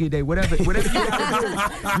the Donkey of the Day. Whatever you got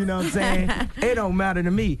to do. You know what I'm saying? It don't matter to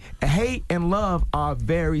me. Hate and love are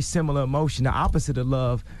very similar emotion. The opposite of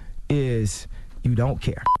love is you don't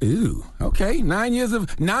care. Ooh, okay. 9 years of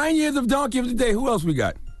Donkey of the Day. Who else we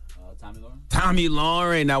got? Tommy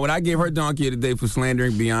Lauren. Now, when I gave her Donkey of the Day for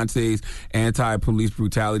slandering Beyonce's anti-police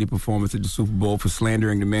brutality performance at the Super Bowl, for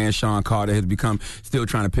slandering the man Sean Carter has become still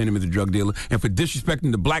trying to pin him as a drug dealer, and for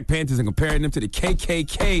disrespecting the Black Panthers and comparing them to the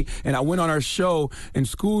KKK, and I went on her show and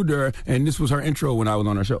schooled her, and this was her intro when I was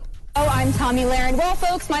on her show. Oh, I'm Tommy Lahren. Well,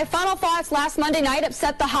 folks, my final thoughts last Monday night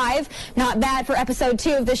upset the Hive. Not bad for episode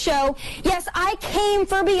 2 of the show. Yes, I came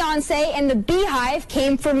for Beyonce, and the Beehive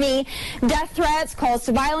came for me. Death threats, calls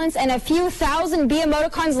to violence, and a few thousand bee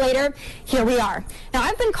emoticons later, here we are. Now,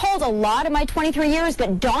 I've been called a lot in my 23 years,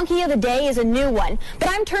 but Donkey of the Day is a new one. But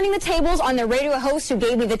I'm turning the tables on the radio host who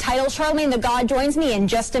gave me the title. Charlamagne the God joins me in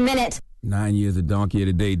just a minute. 9 years of Donkey of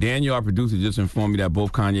the Day. Daniel, our producer, just informed me that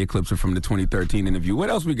both Kanye clips are from the 2013 interview.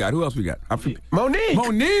 What else we got? Who else we got? Monique.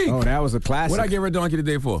 Monique. Oh, that was a classic. What I give her Donkey of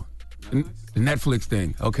the Day for? The Netflix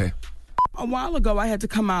thing. Okay. A while ago, I had to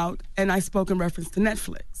come out and I spoke in reference to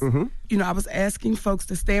Netflix. Mm-hmm. You know, I was asking folks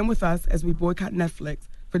to stand with us as we boycott Netflix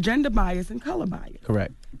for gender bias and color bias.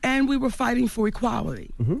 Correct. And we were fighting for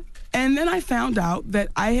equality. Mm-hmm. And then I found out that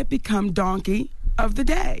I had become Donkey of the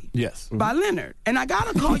Day. Yes. By Leonard. And I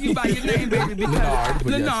gotta call you by your name, baby, because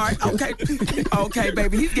Leonard. Yes. Okay,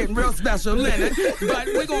 baby, he's getting real special, Leonard. But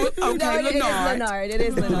we're going, okay, Leonard. It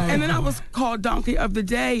is Leonard. And then I was called Donkey of the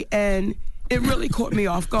Day, and it really caught me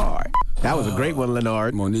off guard. That was a great one,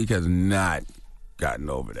 Leonard. Monique has not gotten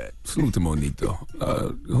over that. Salute to Monique, though.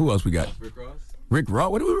 Who else we got? Rick Ross. Rick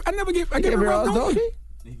Ross? What do we, I never give Rick Ross Donkey?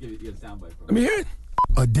 He give a soundbite. Let me hear it.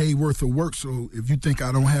 A day worth of work, so if you think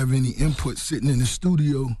I don't have any input sitting in the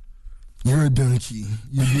studio, you're a donkey.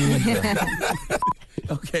 You mean?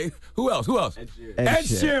 Okay. Who else? Ed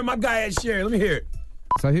Sheeran, my guy Ed Sheeran. Let me hear it.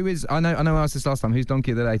 So who is, I know I asked this last time, who's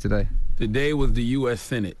Donkey of the Day today? Today was the U.S.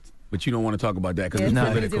 Senate, but you don't want to talk about that because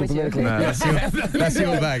it's political. No, that's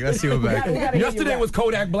your bag. That's your bag. Yesterday was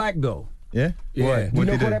Kodak Black, though. Yeah? Yeah. What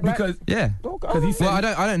did Kodak Black? Because yeah. Because he said Well,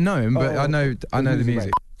 I don't know him, but I know the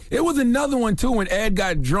music. It was another one, too, when Ed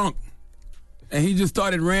got drunk. And he just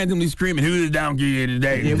started randomly screaming, "Who's the donkey of the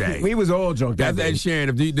day today?" We was all drunk. That's Ed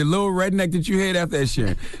Sheeran. The little redneck that you hear, that's Ed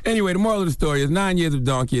Sheeran. Anyway, the moral of the story is 9 years of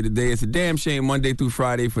Donkey of the Day. It's a damn shame Monday through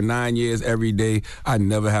Friday for 9 years every day. I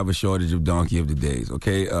never have a shortage of Donkey of the Days,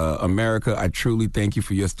 okay? America, I truly thank you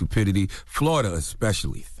for your stupidity. Florida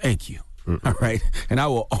especially, thank you. All right, and I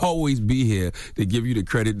will always be here to give you the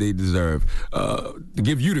credit they deserve, to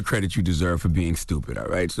give you the credit you deserve for being stupid. All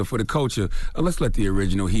right, so for the culture, let's let the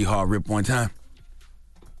original hee-haw rip one time.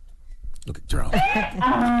 Look at Jerome.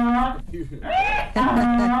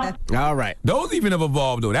 All right. Those even have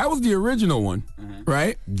evolved, though. That was the original one,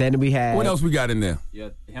 right? Then we had... What else we got in there? Yeah,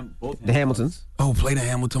 both the Hamiltons. Oh, play the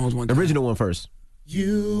Hamiltons one time. The original one first.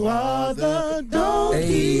 You are the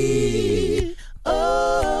donkey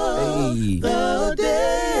of the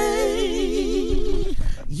day.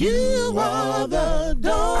 You are the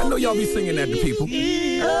donkey I know y'all be singing that to people.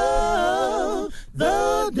 of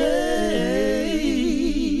the day.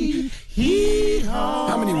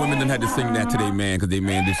 How many women done had to sing that to their man because their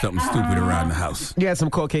man did something stupid around the house? You had some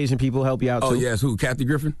Caucasian people help you out, too. Oh, yes. Who? Kathy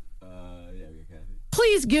Griffin?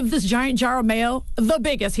 Please give this giant jar of mayo the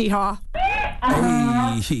biggest hee-haw. Hey.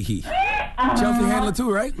 Chelsea Handler,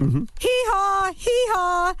 too, right? Mm-hmm. Hee-haw,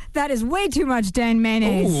 hee-haw. That is way too much Dan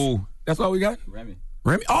mayonnaise. Ooh, that's all we got? Remy.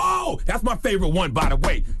 Oh, that's my favorite one, by the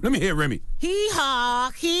way. Let me hear Remy.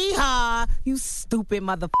 Hee-haw, hee-haw. You stupid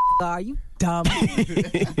motherfucker. Are you dumb?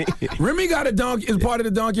 Remy got a donkey, is part of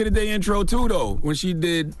the Donkey of the Day intro, too, though, when she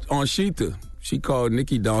did on Sheeta. She called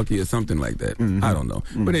Nikki Donkey or something like that. Mm-hmm. I don't know.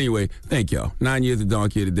 Mm-hmm. But anyway, thank y'all. 9 years of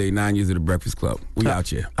Donkey of the Day, 9 years of the Breakfast Club. We out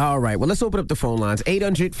here. All right. Well, let's open up the phone lines.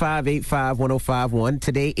 800-585-1051.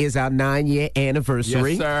 Today is our 9-year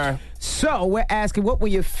anniversary. Yes, sir. So we're asking, what were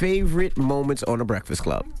your favorite moments on the Breakfast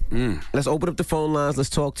Club? Let's open up the phone lines.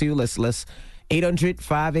 Let's talk to you. Let's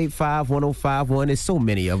 800-585-1051. There's so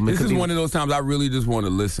many of them. This is one of those times I really just want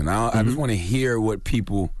to listen. I just want to hear what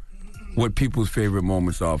people's favorite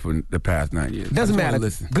moments are from the past 9 years. Doesn't matter.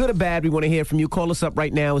 Listen. Good or bad, we want to hear from you. Call us up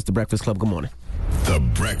right now. It's The Breakfast Club. Good morning. The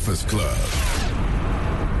Breakfast Club.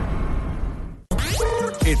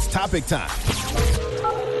 It's topic time.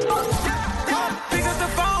 Pick up the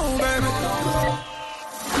phone, baby.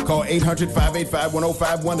 Call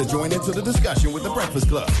 800-585-1051 to join into the discussion with The Breakfast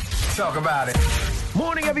Club. Talk about it.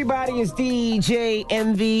 Morning, everybody. It's DJ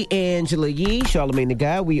Envy, Angela Yee, Charlamagne the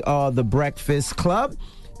Guy. We are The Breakfast Club.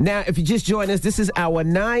 Now, if you just joined us, this is our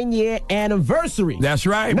 9-year anniversary. That's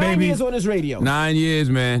right, 9 baby. 9 years on this radio. 9 years,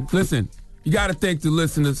 man. Listen, you got to thank the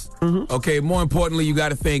listeners. Okay, more importantly, you got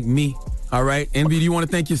to thank me. All right? Envy, do you want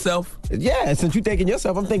to thank yourself? Yeah, since you're thanking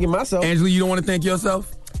yourself, I'm thanking myself. Angela, you don't want to thank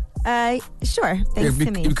yourself? Sure. Thanks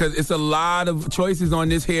to me. Because it's a lot of choices on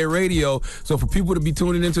this here radio. So for people to be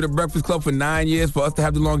tuning into the Breakfast Club for 9 years, for us to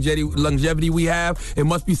have the longevity we have, it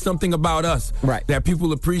must be something about us that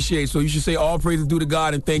people appreciate. So you should say all praises due to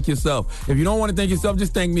God and thank yourself. If you don't want to thank yourself,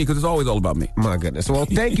 just thank me because it's always all about me. My goodness. Well,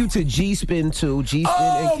 thank you to G-Spin, too. G-Spin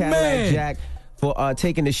and Cadillac Jack for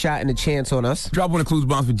taking the shot and the chance on us. Drop one of Clues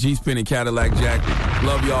Bombs for G-Spin and Cadillac Jack.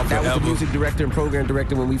 Love y'all forever. That was the music director and program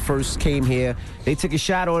director when we first came here. They took a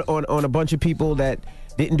shot on a bunch of people that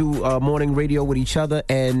didn't do morning radio with each other,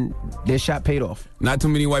 and their shot paid off. Not too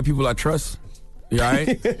many white people I trust. You all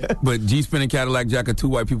right? But G-Spin and Cadillac Jack are two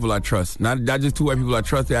white people I trust. Not just two white people I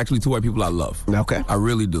trust, they're actually two white people I love. Okay. I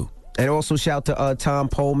really do. And also shout to Tom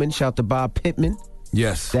Poleman, shout to Bob Pittman.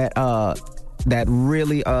 Yes. That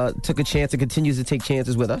really took a chance and continues to take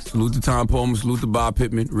chances with us. Salute to Tom Poleman, salute to Bob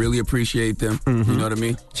Pittman. Really appreciate them. You know what I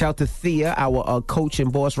mean? Shout to Thea, our coach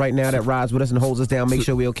and boss right now that rides with us and holds us down, make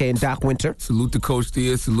sure we're okay, and Doc Winter. Salute to Coach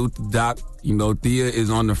Thea, salute to Doc. You know, Thea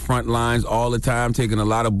is on the front lines all the time, taking a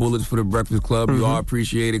lot of bullets for the Breakfast Club. You all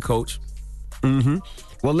appreciate it, Coach.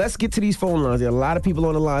 Well, let's get to these phone lines. There are a lot of people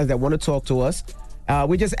on the lines that want to talk to us.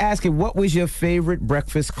 We're just asking, what was your favorite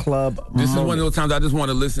Breakfast Club This moment? is one of those times I just want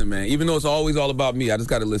to listen, man. Even though it's always all about me, I just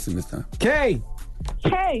got to listen this time. Kay.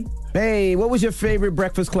 Hey, Hey, what was your favorite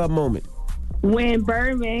Breakfast Club moment? when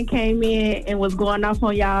Birdman came in and was going off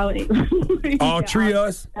on y'all. All three of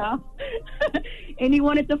us? And he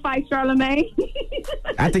wanted to fight Charlamagne.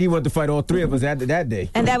 I think he wanted to fight all three of us that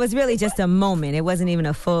day. And that was really just a moment. It wasn't even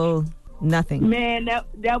a full nothing. Man,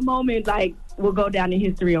 that moment, like, will go down in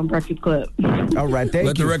history on Breakfast Club. All right,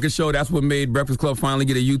 Let the record show that's what made Breakfast Club finally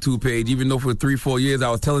get a YouTube page. Even though for 3-4 years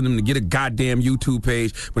I was telling them to get a goddamn YouTube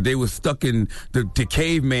page, but they were stuck in the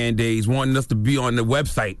caveman days, wanting us to be on the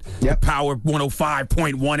website, the Power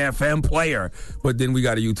 105.1 FM player. But then we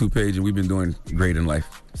got a YouTube page, and we've been doing great in life.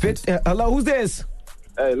 Hello, who's this?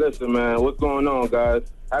 Hey, listen, man. What's going on, guys?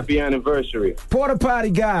 Happy anniversary. Porta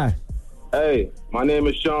Potty guy. Hey, my name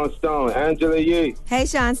is Sean Stone. Angela Yee. Hey,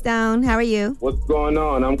 Sean Stone. How are you? What's going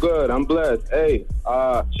on? I'm good. I'm blessed. Hey,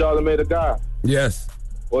 Charlamagne the guy. Yes.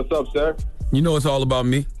 What's up, sir? You know it's all about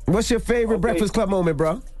me. What's your favorite Breakfast Club moment,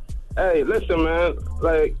 bro? Hey, listen, man.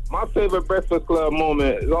 Like, my favorite Breakfast Club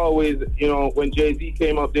moment is always, you know, when Jay-Z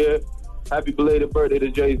came up there. Happy belated birthday to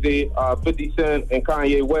Jay-Z, 50 Cent, and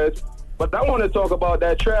Kanye West. But I want to talk about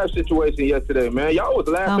that trash situation yesterday, man. Y'all was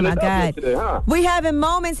laughing at that yesterday, huh? We having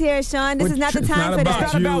moments here, Sean. This is not the time for that.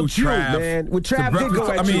 It's not about you, man. With Trav did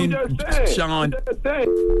go at you. Sean.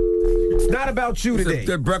 It's not about you today.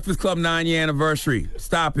 It's the Breakfast Club 9-year anniversary.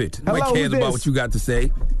 Stop it. Hello, Nobody cares who's about this? what you got to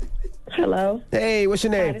say. Hello. Hey, what's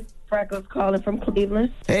your name? Freckles calling from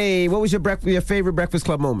Cleveland. Hey, what was your favorite Breakfast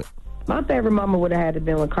Club moment? My favorite moment would have had to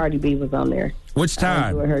been when Cardi B was on there. Which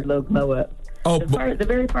time? I her little glow up. Oh, the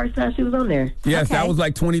very first time she was on there. Yes, that was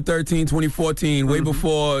like 2013, 2014, way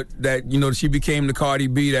before that, you know, she became the Cardi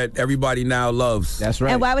B that everybody now loves. That's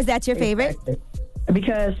And why was that your favorite?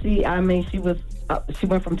 Because she was she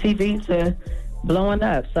went from TV to blowing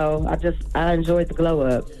up. So I enjoyed the glow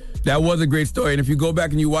up. That was a great story. And if you go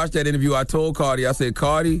back and you watch that interview, I told Cardi, I said,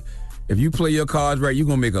 Cardi, if you play your cards right, you're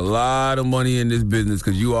going to make a lot of money in this business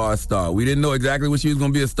because you are a star. We didn't know exactly what she was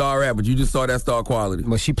going to be a star at, but you just saw that star quality.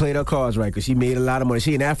 Well, she played her cards right because she made a lot of money.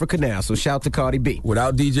 She in Africa now, so shout to Cardi B.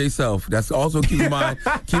 Without DJ Self. That's also, keep in mind,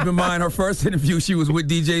 her first interview, she was with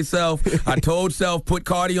DJ Self. I told Self, put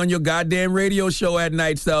Cardi on your goddamn radio show at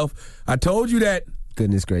night, Self. I told you that.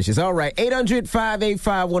 Goodness gracious. All right,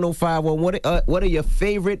 800-585-1051. What are your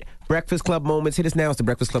favorite Breakfast Club moments? Hit us now. It's the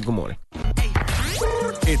Breakfast Club. Good morning.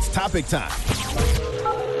 It's topic time.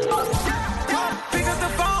 Pick up the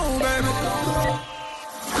phone, baby.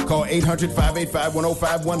 Call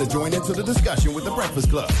 800-585-1051 to join into the discussion with the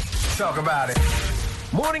Breakfast Club. Talk about it.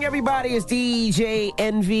 Morning, everybody. It's DJ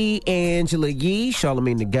Envy, Angela Yee,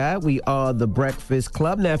 Charlamagne the Guy. We are the Breakfast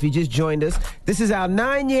Club. Now, if you just joined us, this is our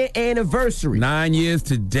 9-year anniversary. 9 years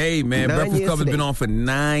today, man. 9 Breakfast years Club has today. been on for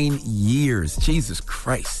 9 years. Jesus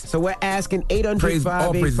Christ. So we're asking All praises due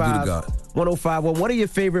to God. 800-585-1051. What are your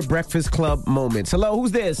favorite Breakfast Club moments? Hello,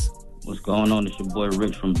 who's this? What's going on? It's your boy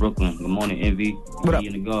Rich from Brooklyn. Good morning, Envy. What up?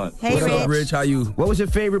 In the God. What's up, Rich? How you? What was your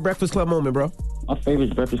favorite Breakfast Club moment, bro? My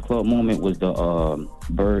favorite Breakfast Club moment was the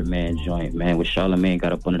Birdman joint, man, where Charlamagne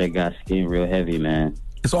got up under that guy's skin real heavy, man.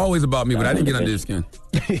 It's always about me, but I didn't get under his skin.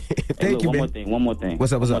 Thank you, man. One more thing.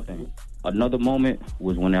 What's up? Another moment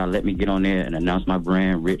was when they let me get on there and announce my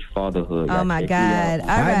brand, Rich Fatherhood. Oh, my God. All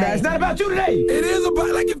right. It's not about you today. It is about,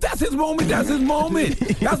 like, if that's his moment, that's his moment.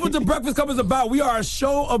 That's what the Breakfast Club is about. We are a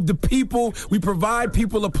show of the people. We provide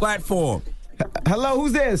people a platform. Hello,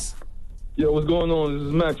 who's this? Yo, what's going on? This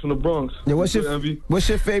is Max from the Bronx. Yeah, what's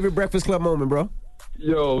your favorite Breakfast Club moment, bro?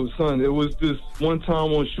 Yo, son, it was this one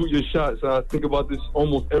time on Shoot Your Shots. I think about this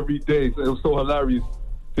almost every day. So it was so hilarious.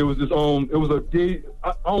 There was this it was a gay.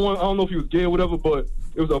 I don't know if he was gay or whatever, but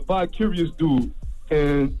it was a bi-curious dude,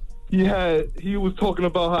 and he was talking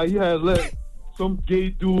about how he had let some gay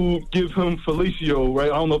dude give him fellatio, right?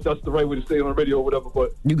 I don't know if that's the right way to say it on the radio or whatever,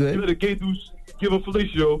 but you good? He let a gay dude give him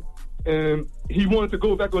fellatio, and he wanted to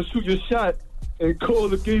go back on Shoot Your Shot and call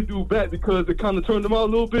the gay dude back because it kind of turned him out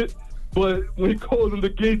a little bit. But when he called him, the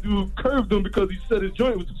gay dude curved him because he said his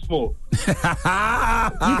joint was too small. You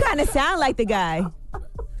kind of sound like the guy.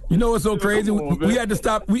 You know what's so crazy? We had to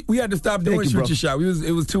stop. We had to stop doing shoot your shot.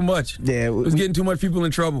 It was too much. Yeah, it was getting too much people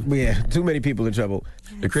in trouble. Yeah, too many people in trouble.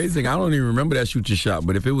 The crazy thing, I don't even remember that shoot your shot.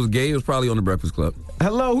 But if it was gay, it was probably on the Breakfast Club.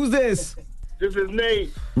 Hello, who's this? This is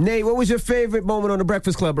Nate. Nate, what was your favorite moment on the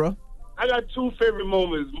Breakfast Club, bro? I got two favorite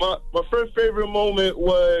moments. My first favorite moment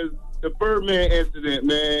was the Birdman incident,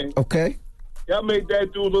 man. Okay. Y'all made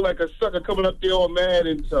that dude look like a sucker coming up there all mad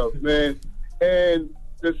and stuff, man. And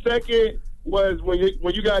the second was when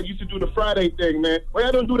you guys used to do the Friday thing, man. Well,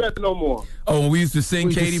 y'all don't do that no more. Oh, when we used to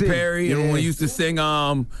sing Katy Perry, and when we used to sing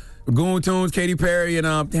Goon Tunes, Katy Perry, and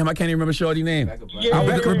damn, I can't even remember Shorty's name.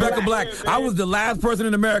 Rebecca Black. I was the last person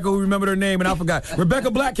in America who remembered her name, and I forgot. Rebecca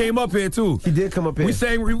Black came up here too. He did come up here.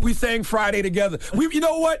 We sang Friday together. You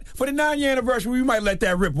know what? For the 9-year anniversary, we might let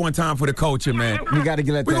that rip one time for the culture, man. We got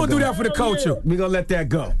to let that go. We're gonna do that for the culture. We're gonna let that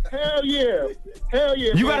go. Hell yeah. Hell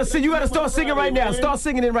yeah. You gotta sing. You gotta start singing right now. Start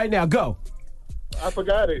singing it right now. Go. I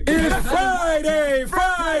forgot it. It's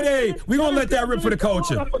Friday. We're gonna let that rip for the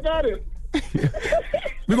culture. I forgot it.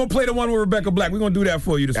 We're going to play the one with Rebecca Black. We're going to do that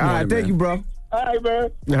for you this morning. All right, thank you, bro. All right, man.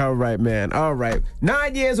 All right, man. All right.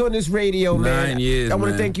 9 years on this radio, man. 9 years, I want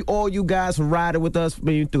to man. thank you, all you guys, for riding with us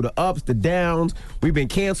through the ups, the downs. We've been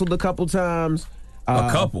canceled a couple times. A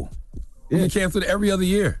couple? We get canceled every other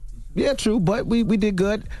year. Yeah, true, but we did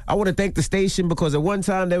good. I want to thank the station because at one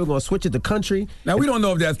time they were going to switch it to country. Now, we don't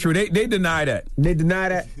know if that's true. They deny that. They deny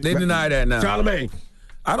that? They deny that now. Charlamagne.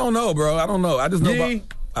 I don't know, bro. I don't know. I just know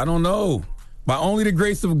I don't know. By only the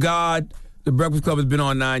grace of God, the Breakfast Club has been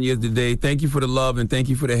on 9 years today. Thank you for the love and thank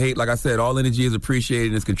you for the hate. Like I said, all energy is appreciated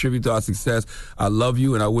and it's contributed to our success. I love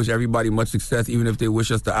you and I wish everybody much success, even if they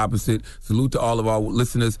wish us the opposite. Salute to all of our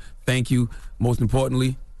listeners. Thank you. Most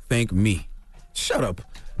importantly, thank me. Shut up.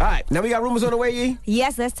 All right, now we got rumors on the way, Yee?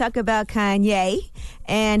 Yes, let's talk about Kanye.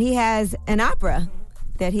 And he has an opera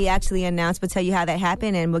that he actually announced. We'll tell you how that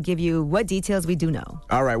happened and we'll give you what details we do know.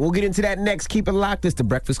 All right, we'll get into that next. Keep it locked. It's the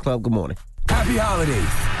Breakfast Club. Good morning. Happy holidays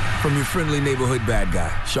from your friendly neighborhood bad guy,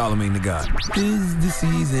 Charlamagne the God. 'Tis the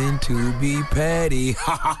season to be petty.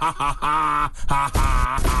 Ha ha ha ha ha ha ha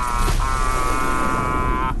ha.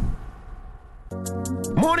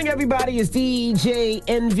 Morning, everybody. It's DJ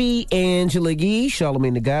Envy, Angela Yee,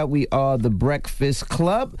 Charlamagne the God. We are the Breakfast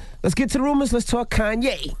Club. Let's get to the rumors. Let's talk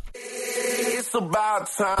Kanye. It's about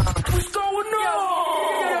time. What's going on?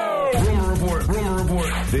 Rumor report.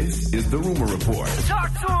 This is the Rumor Report. Talk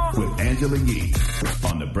to him. With Angela Yee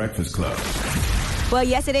on the Breakfast Club. Well,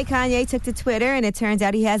 yesterday Kanye took to Twitter, and it turns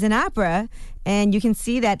out he has an opera. And you can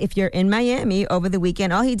see that if you're in Miami over the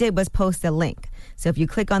weekend, all he did was post a link. So if you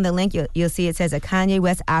click on the link, you'll see it says a Kanye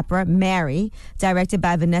West opera, Mary, directed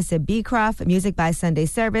by Vanessa Beecroft, music by Sunday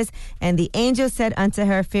Service. And the angel said unto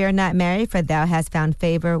her, fear not, Mary, for thou hast found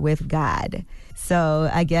favor with God. So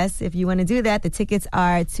I guess if you want to do that, the tickets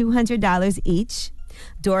are $200 each.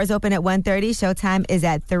 Doors open at 1:30. Showtime is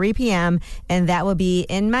at 3 p.m. And that will be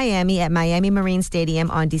in Miami at Miami Marine Stadium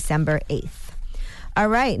on December 8th. All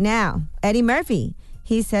right, now, Eddie Murphy.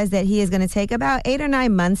 He says that he is going to take about 8 or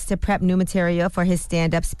 9 months to prep new material for his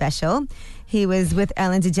stand-up special. He was with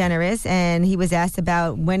Ellen DeGeneres, and he was asked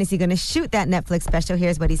about when is he going to shoot that Netflix special.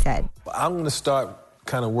 Here's what he said. I'm going to start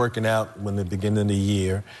kind of working out when the beginning of the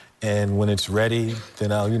year, and when it's ready,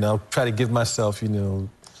 then I'll try to give myself,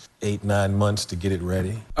 8, 9 months to get it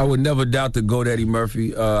ready. I would never doubt the GOAT Eddie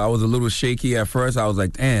Murphy. I was a little shaky at first. I was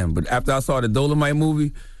like, damn. But after I saw the Dolomite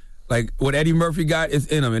movie, like, what Eddie Murphy got is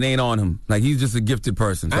in him. It ain't on him. Like, he's just a gifted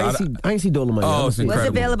person. So I ain't see Dolomite. Oh, it's incredible.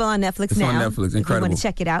 It's available on Netflix now. It's on Netflix. If you Incredible. want to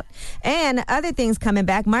check it out. And other things coming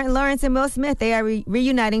back. Martin Lawrence and Will Smith, they are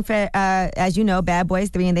reuniting for, as you know, Bad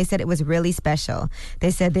Boys 3, and they said it was really special.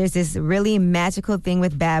 They said there's this really magical thing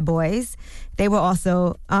with Bad Boys. They were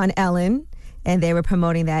also on Ellen, and they were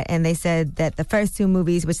promoting that, and they said that the first two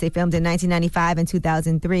movies, which they filmed in 1995 and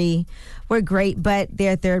 2003, were great, but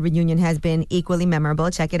their third reunion has been equally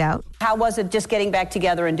memorable. Check it out. How was it just getting back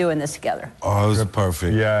together and doing this together? Oh, it was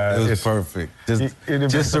perfect. Yeah, it was perfect.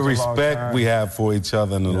 Just the respect we have for each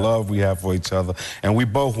other and the love we have for each other, and we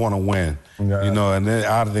both want to win. Yeah. And then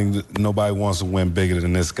I think nobody wants to win bigger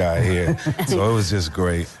than this guy here. So it was just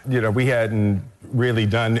great. We hadn't really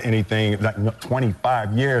done anything like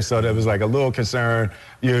 25 years, so there was like a little concern,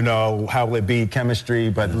 how will it be chemistry,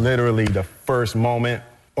 but literally the first moment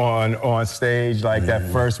on stage, like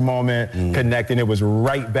that first moment connecting, it was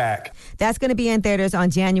right back. That's going to be in theaters on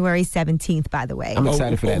January 17th, by the way. I'm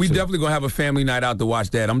excited for that, We too. definitely going to have a family night out to watch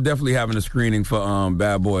that. I'm definitely having a screening for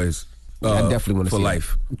Bad Boys. I definitely want to for see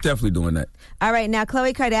life. I'm definitely doing that. All right, now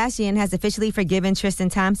Khloe Kardashian has officially forgiven Tristan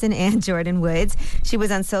Thompson and Jordan Woods. She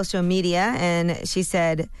was on social media and she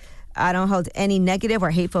said, I don't hold any negative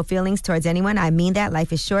or hateful feelings towards anyone. I mean that.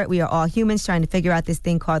 Life is short. We are all humans trying to figure out this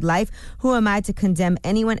thing called life. Who am I to condemn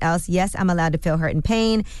anyone else? Yes, I'm allowed to feel hurt and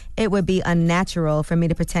pain. It would be unnatural for me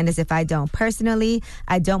to pretend as if I don't. Personally,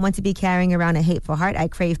 I don't want to be carrying around a hateful heart. I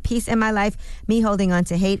crave peace in my life. Me holding on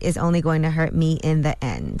to hate is only going to hurt me in the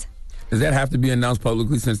end. Does that have to be announced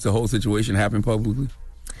publicly since the whole situation happened publicly?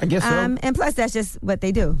 I guess so. And plus, that's just what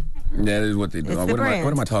they do. That is what they do. It's the What brand.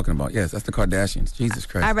 am I talking about? Yes, that's the Kardashians. Jesus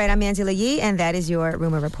Christ. All right, I'm Angela Yee, and that is your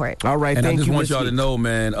rumor report. All right, And I thank just you, want Miss y'all to Yee. know,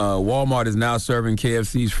 man, Walmart is now serving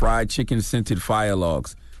KFC's fried chicken scented fire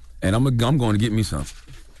logs. And I'm going to get me some.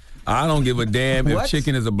 I don't give a damn if What?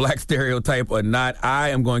 chicken is a black stereotype or not. I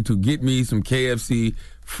am going to get me some KFC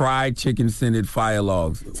fried chicken scented fire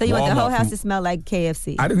logs. So you want the Walmart whole house from- to smell like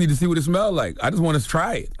KFC? I just need to see what it smells like. I just want to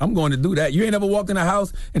try it. I'm going to do that. You ain't ever walked in a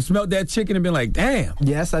house and smelled that chicken and been like, damn.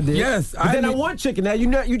 Yes, I did. Yes. But then I want chicken. Now,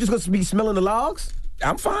 you just going to be smelling the logs?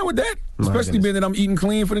 I'm fine with that. My Especially goodness. being that I'm eating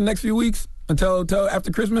clean for the next few weeks until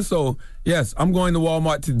after Christmas. So, yes, I'm going to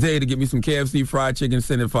Walmart today to get me some KFC fried chicken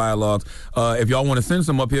scented fire logs. If y'all want to send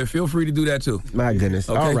some up here, feel free to do that too. My goodness.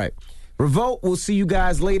 Okay. All right. Revolt, we'll see you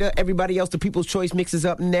guys later. Everybody else, the People's Choice mix is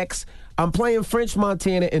up next. I'm playing French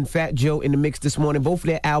Montana and Fat Joe in the mix this morning. Both of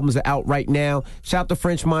their albums are out right now. Shout to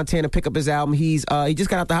French Montana, pick up his album. He just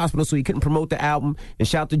got out the hospital, so he couldn't promote the album. And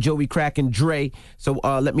shout to Joey Crack and Dre. So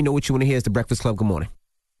let me know what you want to hear. It's The Breakfast Club. Good morning.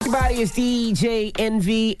 Everybody, it's DJ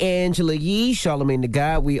Envy, Angela Yee, Charlamagne the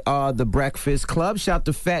God. We are The Breakfast Club. Shout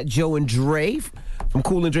to Fat Joe and Dre from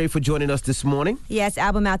Cool and Dre for joining us this morning. Yes,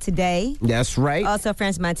 album out today. That's right. Also,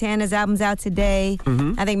 French Montana's album's out today.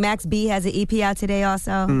 Mhm. I think Max B has an EP out today also.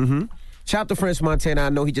 Mm-hmm. Shout out to French Montana. I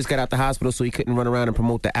know he just got out the hospital, so he couldn't run around and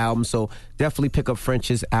promote the album. So definitely pick up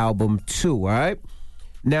French's album too. All right.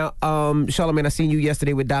 Now, Charlamagne, I seen you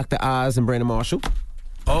yesterday with Dr. Oz and Brandon Marshall.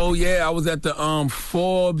 Oh, yeah. I was at the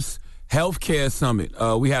Forbes Healthcare Summit.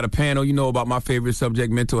 We had a panel, about my favorite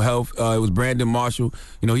subject, mental health. It was Brandon Marshall.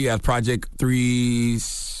 He has Project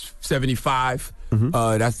 375.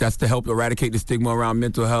 That's to help eradicate the stigma around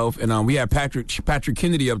mental health. And we had Patrick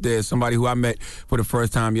Kennedy up there, somebody who I met for the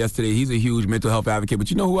first time yesterday. He's a huge mental health advocate.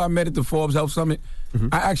 But you know who I met at the Forbes Health Summit?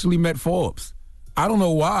 I actually met Forbes. I don't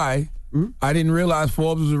know why. I didn't realize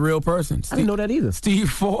Forbes was a real person. I didn't know that either. Steve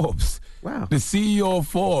Forbes. Wow. The CEO of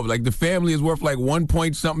Forbes. Like, the family is worth like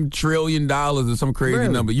 $1.something trillion or some crazy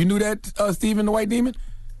Really? number. You knew that, Steven the White Demon?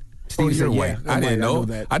 Steve you're said, white. yeah. I I'm didn't white. I know. know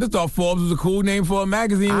that. I just thought Forbes was a cool name for a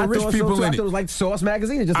magazine I with rich thought people so, too. I in thought it. it was like Source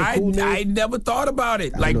Magazine. It's just a I cool name. I never thought about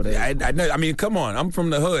it. I know I mean, come on. I'm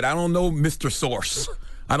from the hood. I don't know Mr. Source.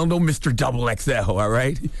 I don't know Mr. Double XL, all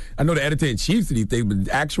right? I know the editor-in-chief of these things, but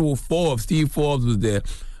the actual Forbes, Steve Forbes was there.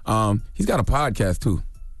 He's got a podcast, too.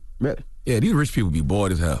 Really? Yeah, these rich people be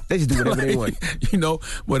bored as hell. They just do whatever they want.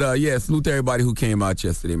 But yeah, salute to everybody who came out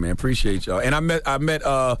yesterday, man. Appreciate y'all. And I met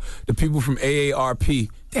the people from AARP.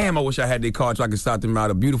 Damn, I wish I had their card so I could shout them out.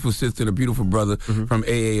 A beautiful sister and a beautiful brother from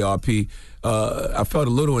AARP. I felt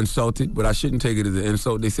a little insulted, but I shouldn't take it as an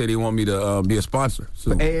insult. They said they want me to be a sponsor.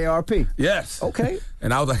 So AARP? Yes. Okay.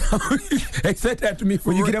 And I was like, they said that to me for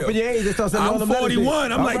When you real. get up in your age, they start sending all I'm them letters in.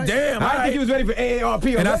 41. I'm All like, right. damn. I all didn't think you was ready for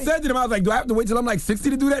AARP. And I already. said to them, I was like, do I have to wait till I'm like 60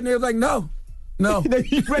 to do that? And they was like, no. No.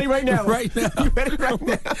 You ready right now? Right now. You ready right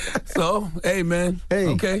now? So, hey, man. Hey.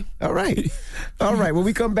 Okay. All right. All right. When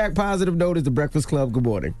we come back, positive note is The Breakfast Club. Good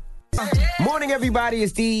morning. Morning, everybody.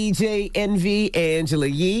 It's DJ Envy, Angela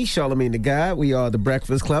Yee, Charlamagne the God. We are The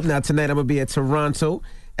Breakfast Club. Now, tonight I'm going to be at Toronto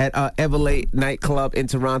at Everlate nightclub in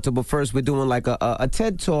Toronto. But first, we're doing like a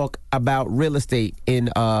TED Talk about real estate in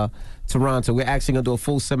Toronto. We're actually going to do a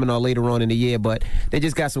full seminar later on in the year, but they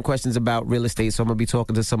just got some questions about real estate, so I'm going to be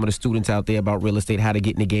talking to some of the students out there about real estate, how to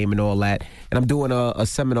get in the game and all that. And I'm doing a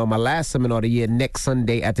seminar, my last seminar of the year, next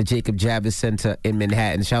Sunday at the Jacob Javits Center in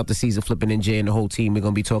Manhattan. Shout out to Caesar Flippin' and Jay and the whole team. We're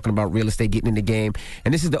going to be talking about real estate, getting in the game.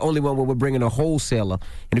 And this is the only one where we're bringing a wholesaler.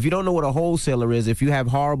 And if you don't know what a wholesaler is, if you have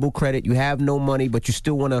horrible credit, you have no money, but you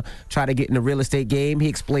still want to try to get in the real estate game, he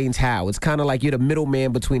explains how. It's kind of like you're the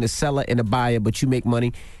middleman between a seller and a buyer, but you make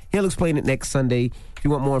money. He'll explain it next Sunday. If you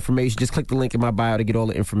want more information, just click the link in my bio to get all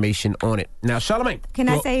the information on it. Now, Charlamagne. Can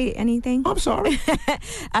I say anything? I'm sorry.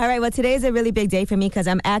 All right. Well, today is a really big day for me because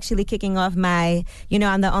I'm actually kicking off my,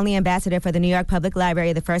 I'm the only ambassador for the New York Public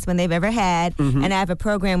Library, the first one they've ever had. Mm-hmm. And I have a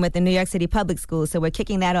program with the New York City Public Schools. So we're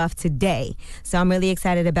kicking that off today. So I'm really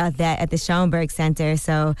excited about that at the Schoenberg Center.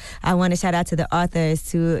 So I want to shout out to the authors,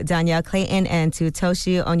 to Danielle Clayton and to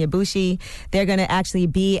Toshi Onyebushi. They're going to actually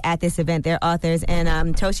be at this event. They're authors.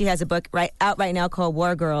 And Toshi has a book out right now called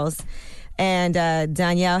War Girls. And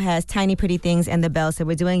Danielle has Tiny Pretty Things and The Bell. So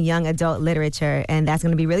we're doing young adult literature, and that's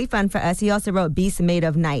going to be really fun for us. He also wrote Beasts Made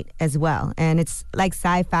of Night as well. And it's like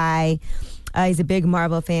sci-fi. He's a big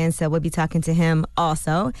Marvel fan, so we'll be talking to him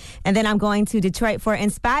also. And then I'm going to Detroit for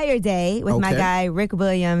Inspire Day with my guy Rick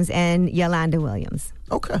Williams and Yolanda Williams.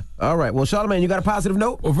 Okay. All right. Well, Charlamagne, you got a positive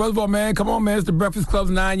note? Well, first of all, man, come on, man. It's the Breakfast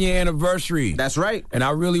Club's 9-year anniversary. That's right. And I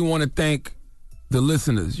really want to thank the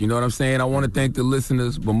listeners. You know what I'm saying? I want to thank the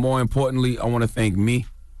listeners, but more importantly, I want to thank me.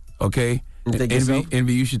 Okay?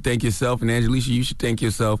 Envy, you should thank yourself. And Angelica, you should thank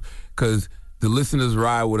yourself, because the listeners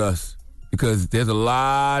ride with us. Because there's a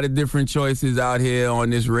lot of different choices out here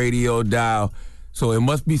on this radio dial. So it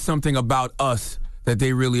must be something about us that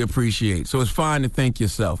they really appreciate. So it's fine to thank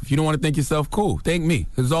yourself. If you don't want to thank yourself, cool. Thank me.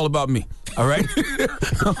 It's all about me. All right?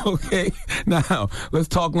 Okay. Now, let's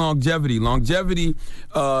talk longevity. Longevity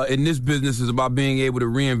in this business is about being able to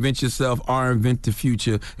reinvent yourself or invent the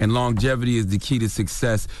future. And longevity is the key to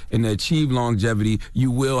success. And to achieve longevity,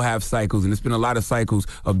 you will have cycles. And it's been a lot of cycles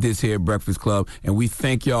of this here Breakfast Club. And we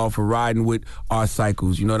thank y'all for riding with our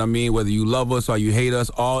cycles. You know what I mean? Whether you love us or you hate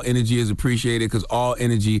us, all energy is appreciated, because all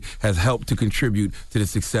energy has helped to contribute to the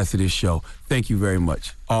success of this show. Thank you very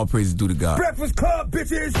much. All praises due to God. Breakfast Club,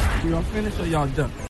 bitches! Y'all finished or y'all done?